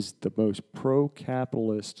like this is the most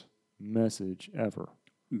pro-capitalist message ever.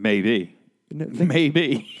 Maybe.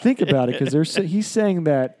 Maybe. Think about it, because he's saying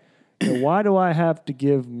that, why do I have to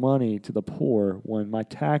give money to the poor when my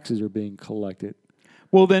taxes are being collected?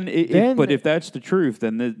 Well, then if that's the truth,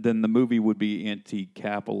 then the movie would be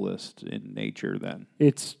anti-capitalist in nature. Then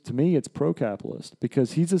To me, it's pro-capitalist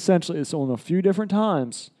because he's essentially, it's on a few different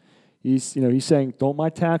times. He's saying, don't my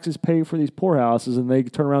taxes pay for these poorhouses? And they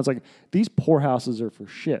turn around, it's like, these poorhouses are for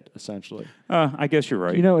shit, essentially. I guess you're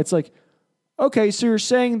right. It's like, okay, so you're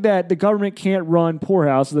saying that the government can't run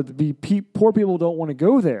poorhouses, that the poor people don't want to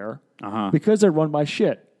go there because they're run by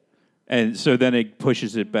shit. And so then it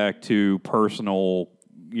pushes it back to personal,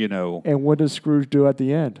 And what does Scrooge do at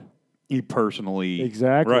the end? He personally...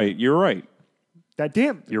 Exactly. Right, you're right.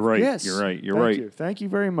 You're right, Yes. you're right, you're Thank right. you. Thank you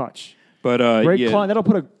very much. But Greg Klein, that'll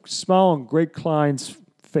put a smile on Greg Klein's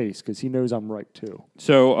face because he knows I'm right too.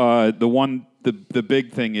 So the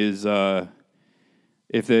big thing is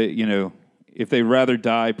if they'd rather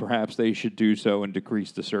die, perhaps they should do so and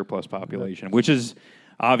decrease the surplus population, which is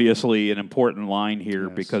obviously an important line here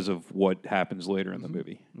because of what happens later in the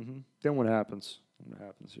movie. Mm-hmm. Then what happens? What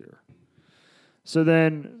happens here? So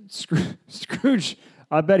then Scrooge,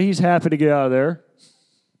 I bet he's happy to get out of there.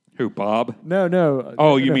 Who, Bob? No.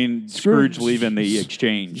 Oh, you mean Scrooge leaving the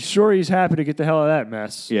exchange? Sure, he's happy to get the hell out of that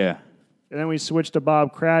mess. Yeah. And then we switch to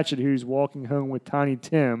Bob Cratchit, who's walking home with Tiny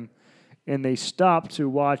Tim, and they stop to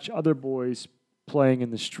watch other boys playing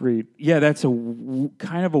in the street. Yeah, that's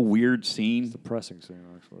kind of a weird scene. Depressing scene,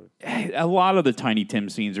 actually. A lot of the Tiny Tim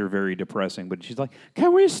scenes are very depressing, but she's like,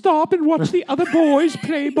 "Can we stop and watch the other boys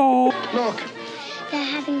play ball?" Look, They're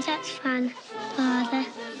having such fun. Bye.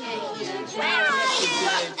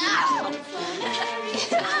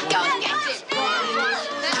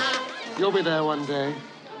 You'll be there one day,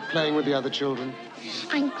 playing with the other children.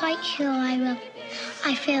 I'm quite sure I will.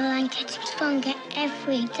 I feel I'm getting stronger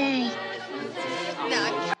every day.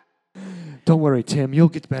 Don't worry, Tim. You'll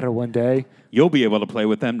get better one day. You'll be able to play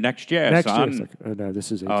with them next year, Next son. year. Oh, no,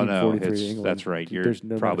 this is Oh, no. 1843 England. That's right. You're There's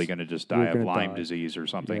no probably medicine. going to just You're die of gonna Lyme die. disease or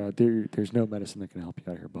something. Yeah, there's no medicine that can help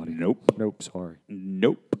you out here, buddy. Nope. Nope, sorry.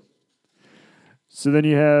 Nope. So then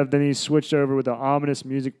he switched over with the ominous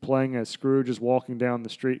music playing as Scrooge is walking down the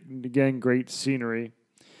street. And again, great scenery.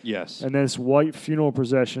 Yes. And this white funeral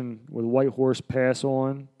procession with white horse pass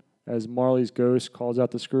on as Marley's ghost calls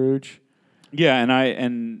out to Scrooge. Yeah,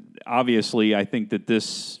 and obviously I think that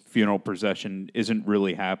this funeral procession isn't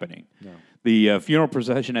really happening. No. The funeral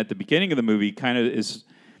procession at the beginning of the movie kind of is,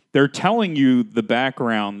 they're telling you the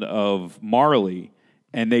background of Marley,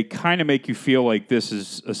 and they kind of make you feel like this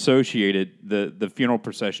is associated, the funeral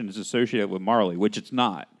procession is associated with Marley, which it's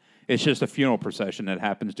not. It's just a funeral procession that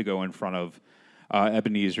happens to go in front of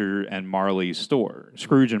Ebenezer and Marley's store,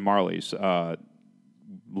 Scrooge and Marley's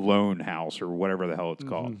loan house or whatever the hell it's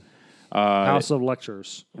called. House of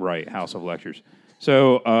Lectures. Right, House of Lectures.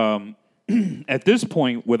 So at this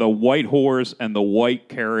point, with a white horse and the white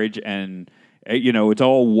carriage and, it's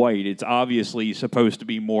all white, it's obviously supposed to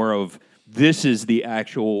be more of, this is the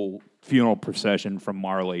actual funeral procession from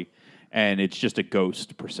Marley, and it's just a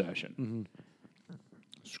ghost procession. Mm-hmm.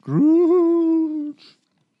 Scrooge.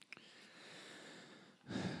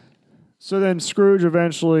 So then Scrooge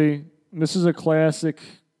eventually, and this is a classic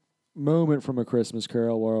moment from A Christmas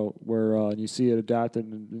Carol where you see it adapted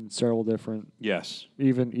in several different, Yes.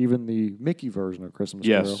 even the Mickey version of Christmas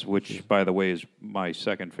Yes, Carol. which, by the way, is my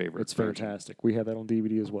second favorite. It's version. fantastic. We have that on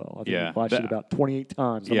DVD as well. I think Yeah, we watched it about 28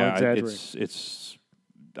 times. I'm not Yeah, exaggerating. it's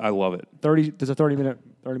I love it. There's a 30-minute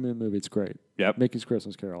movie. It's great. Yep. Mickey's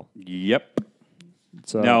Christmas Carol. Yep.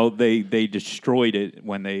 So Now, they destroyed it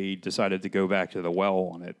when they decided to go back to the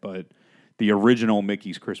well on it, but the original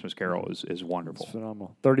Mickey's Christmas Carol is wonderful. it's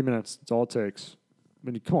phenomenal. 30 minutes. That's all it takes. I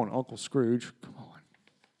mean, come on, Uncle Scrooge. Come on.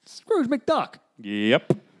 Scrooge McDuck.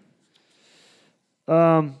 Yep.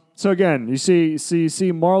 So again, you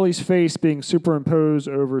see Marley's face being superimposed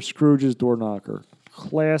over Scrooge's door knocker.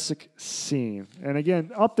 Classic scene. And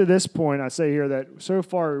again, up to this point, I say here that so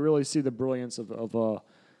far we really see the brilliance of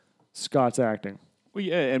Scott's acting. Well,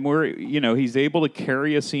 yeah, and he's able to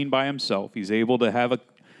carry a scene by himself. He's able to have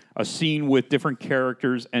a scene with different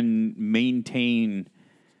characters and maintain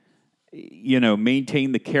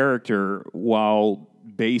the character while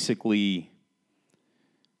basically,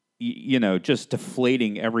 just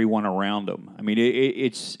deflating everyone around him. I mean,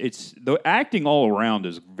 it's the acting all around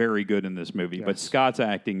is very good in this movie, but Scott's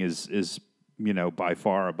acting is by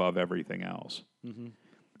far above everything else,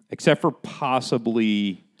 except for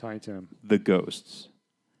possibly Tiny Tim. the ghosts.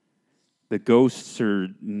 The ghosts are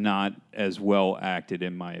not as well acted,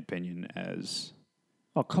 in my opinion, as...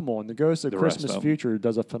 Oh, come on. The Ghost of The rest Christmas of 'em. Future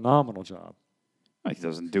does a phenomenal job. He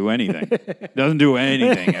doesn't do anything. Doesn't do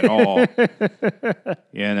anything at all.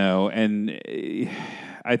 And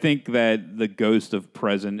I think that the Ghost of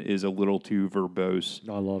Present is a little too verbose.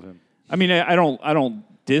 I love him. I mean, I don't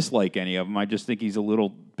dislike any of them. I just think he's a little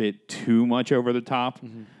bit too much over the top,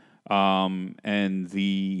 and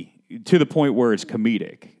to the point where it's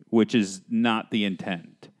comedic, which is not the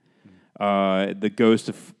intent. The Ghost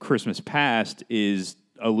of Christmas Past is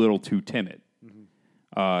a little too timid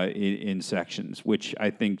in sections, which I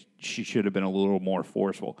think she should have been a little more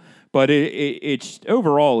forceful. But it's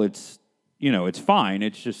overall, it's fine.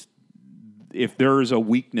 It's just, if there is a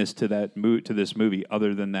weakness to to this movie,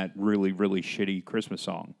 other than that really, really shitty Christmas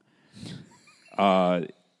song,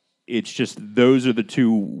 it's just those are the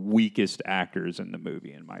two weakest actors in the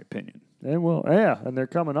movie, in my opinion. And they're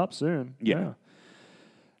coming up soon. Yeah.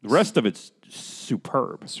 The rest of it's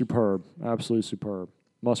superb. Superb. Absolutely superb.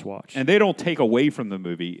 Must watch. And they don't take away from the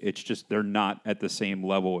movie. It's just they're not at the same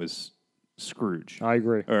level as Scrooge. I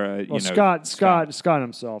agree. Or, Scott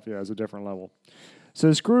himself, is a different level.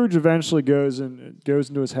 So Scrooge eventually goes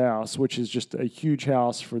into his house, which is just a huge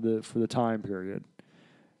house for the time period.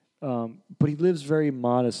 But he lives very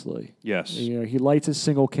modestly. Yes. He lights a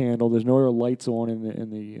single candle. There's no other lights on in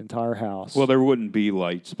the entire house. Well, there wouldn't be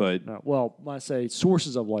lights, but when I say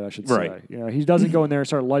sources of light, I should Right. say. He doesn't go in there and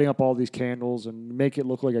start lighting up all these candles and make it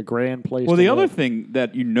look like a grand place. Well, to the other live. thing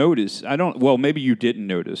that you notice, maybe you didn't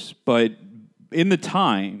notice, but in the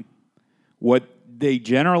time, what they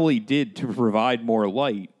generally did to provide more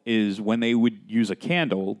light is when they would use a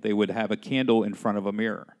candle, they would have a candle in front of a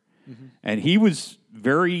mirror. And he was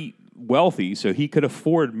very wealthy, so he could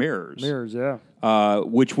afford mirrors. Mirrors, yeah.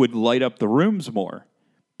 which would light up the rooms more.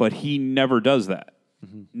 But he never does that.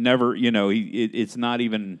 Never, it's not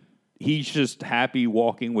even, he's just happy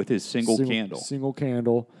walking with his single candle. Single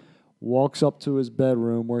candle, walks up to his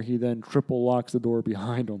bedroom where he then triple locks the door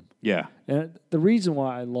behind him. Yeah. And the reason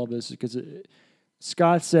why I love this is because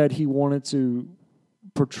Scott said he wanted to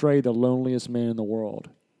portray the loneliest man in the world.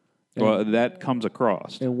 Well, that comes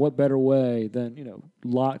across. And what better way than,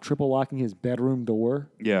 triple locking his bedroom door?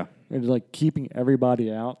 Yeah. And like keeping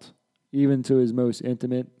everybody out, even to his most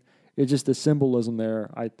intimate. It's just the symbolism there,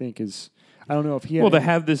 I think, is, I don't know if he had... Well, to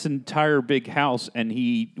have this entire big house, and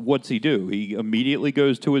what's he do? He immediately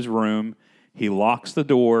goes to his room, he locks the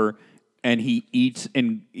door, and he eats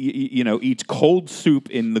eats cold soup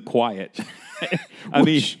in the quiet.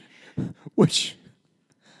 Which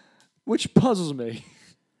puzzles me,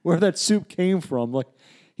 where that soup came from. Like,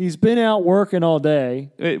 he's been out working all day.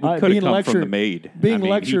 It could have come from the maid.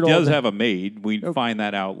 Lectured. He does have a maid. We find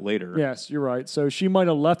that out later. Yes, you're right. So she might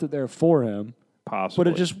have left it there for him.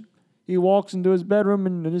 Possibly. But he walks into his bedroom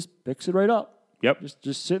and just picks it right up. Yep.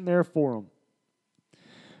 Just sitting there for him.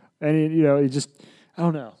 And he just, I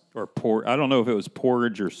don't know. Or I don't know if it was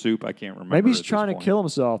porridge or soup. I can't remember. Maybe he's trying to kill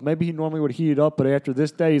himself. Maybe he normally would heat it up, but after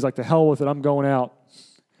this day, he's like, the hell with it. I'm going out.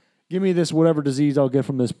 Give me this whatever disease I'll get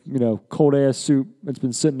from this, cold-ass soup that's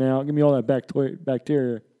been sitting out. Give me all that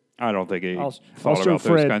bacteria. I don't think he thought I'll about those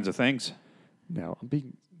Fred. kinds of things. No, I'm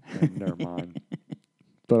being... never mind.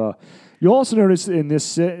 But you also notice in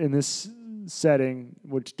this setting,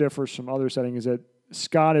 which differs from other settings, is that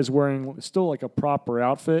Scott is wearing still like a proper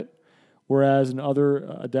outfit, whereas in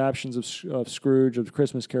other adaptions of Scrooge, of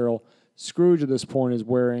Christmas Carol, Scrooge at this point is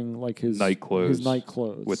wearing like his night clothes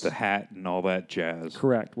with the hat and all that jazz.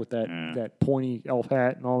 Correct, with that pointy elf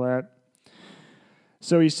hat and all that.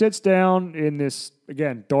 So he sits down in this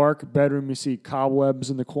again dark bedroom. You see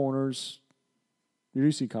cobwebs in the corners. You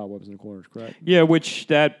do see cobwebs in the corners, correct? Yeah, which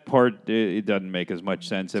that part it doesn't make as much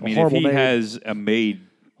sense. I mean, if he has a maid,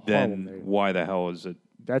 then why the hell is it?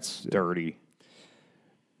 That's dirty.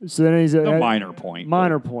 So then he's a minor point.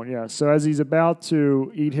 Minor point, yeah. So as he's about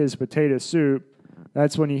to eat his potato soup,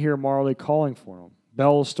 that's when you hear Marley calling for him.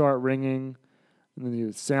 Bells start ringing, and then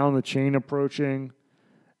you sound the chain approaching,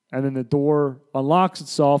 and then the door unlocks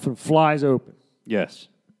itself and flies open. Yes.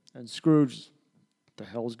 And Scrooge, what the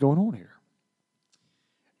hell is going on here?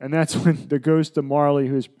 And that's when the ghost of Marley,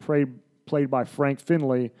 who's played by Frank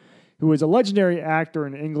Finlay, who is a legendary actor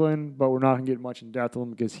in England, but we're not going to get much in depth on him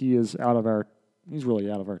because he's really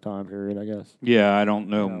out of our time period, I guess. Yeah, I don't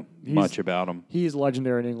know much about him. He's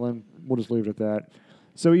legendary in England. We'll just leave it at that.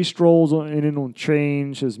 So he strolls in on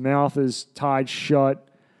change. His mouth is tied shut.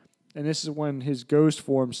 And this is when his ghost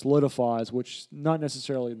form solidifies, which not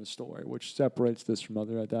necessarily in the story, which separates this from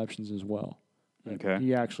other adaptations as well. Okay.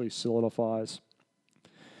 He actually solidifies.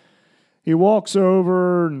 He walks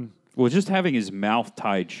over and... Well, just having his mouth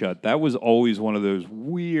tied shut, that was always one of those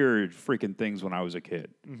weird freaking things when I was a kid.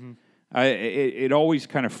 Mm-hmm. It always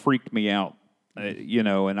kind of freaked me out,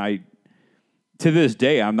 and to this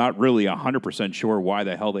day, I'm not really 100% sure why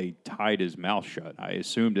the hell they tied his mouth shut. I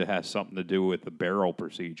assumed it has something to do with the barrel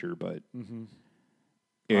procedure, but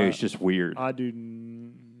it's just weird.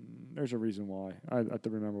 There's a reason why. I have to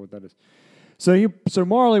remember what that is. So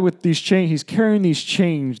Marley with these chains, he's carrying these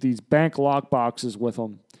chains, these bank lock boxes with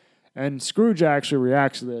him, and Scrooge actually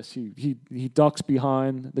reacts to this. He ducks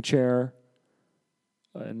behind the chair.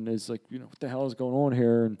 And is like, what the hell is going on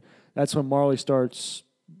here? And that's when Marley starts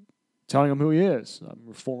telling him who he is. I'm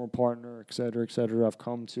a former partner, et cetera, et cetera. I've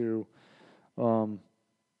come to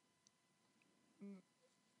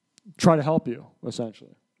try to help you,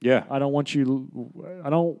 essentially. Yeah. I don't want you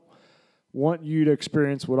to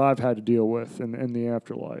experience what I've had to deal with in the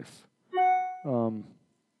afterlife.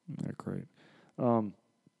 Great.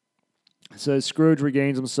 So Scrooge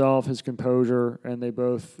regains himself, his composure,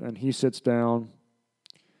 and he sits down.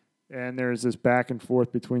 And there's this back and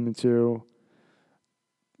forth between the two.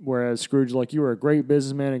 Whereas Scrooge is like, you were a great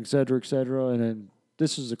businessman, et cetera, et cetera. And then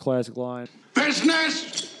this is a classic line.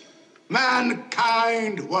 Business!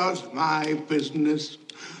 Mankind was my business.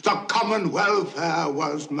 The common welfare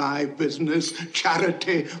was my business.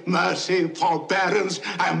 Charity, mercy, forbearance,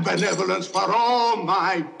 and benevolence were all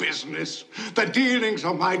my business. The dealings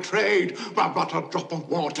of my trade were but a drop of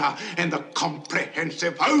water in the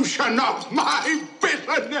comprehensive ocean of my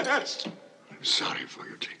business. I'm sorry for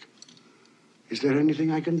you, Jacob. Is there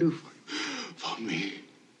anything I can do for you? For me?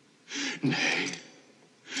 Nay,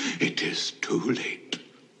 it is too late.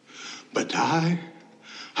 But I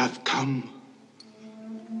have come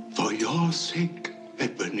for your sake,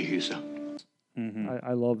 Ebenezer.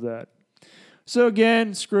 I love that. So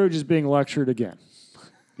again, Scrooge is being lectured again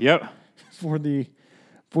Yep. for the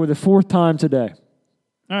fourth time today.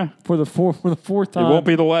 For the fourth time. It won't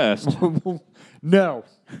be the last. No,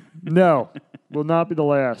 will not be the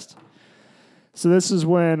last. So this is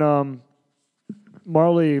when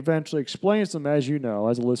Marley eventually explains to him, as you know,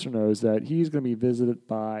 as a listener knows, that he's going to be visited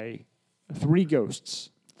by 3 ghosts.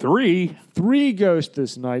 3? 3 ghosts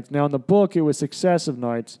this night. Now, in the book, it was successive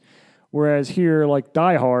nights, whereas here, like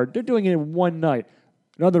Die Hard, they're doing it in one night.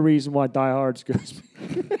 Another reason why Die Hard's ghost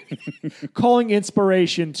calling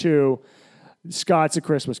inspiration to Scott's A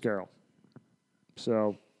Christmas Carol.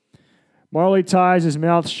 So Marley ties his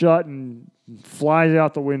mouth shut and flies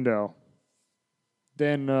out the window.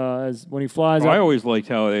 Then when he flies out... I always liked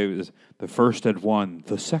how it was the first had 1,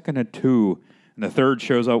 the second had 2, and the third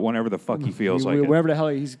shows up whenever the fuck he feels like it. Wherever the hell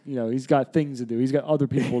he's got things to do. He's got other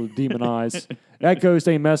people to demonize. That ghost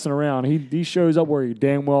ain't messing around. He shows up where he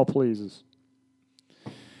damn well pleases.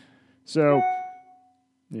 So,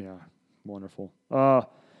 yeah, wonderful.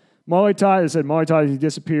 Marley ties, he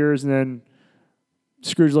disappears, and then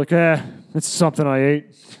Scrooge's like, it's something I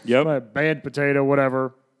ate. Yep. A bad potato,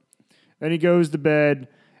 whatever. Then he goes to bed,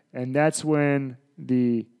 and that's when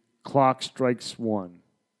the clock strikes 1.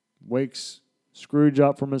 Wakes Scrooge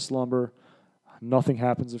up from his slumber. Nothing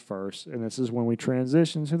happens at first, and this is when we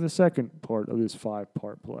transition to the second part of this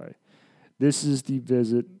 5-part play. This is the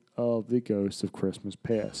visit of the Ghost of Christmas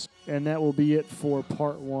Past. And that will be it for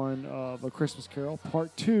part 1 of A Christmas Carol.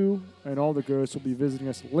 Part 2, and all the ghosts will be visiting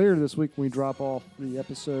us later this week when we drop off the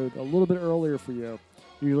episode a little bit earlier for you.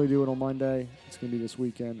 Usually do it on Monday. It's going to be this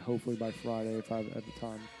weekend, hopefully by Friday if I have the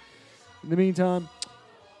time. In the meantime,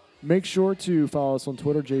 make sure to follow us on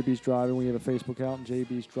Twitter, JB's Driving. We have a Facebook account,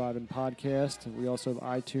 JB's Driving Podcast. We also have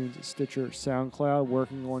iTunes, Stitcher, SoundCloud,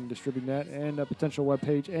 working on distributing that, and a potential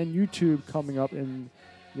webpage and YouTube coming up in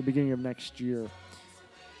the beginning of next year.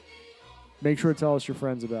 Make sure to tell us your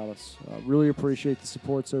friends about us. Really appreciate the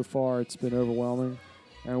support so far. It's been overwhelming,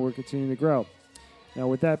 and we're continuing to grow. Now,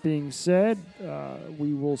 with that being said,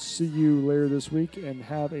 we will see you later this week, and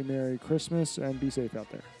have a Merry Christmas, and be safe out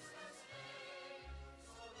there.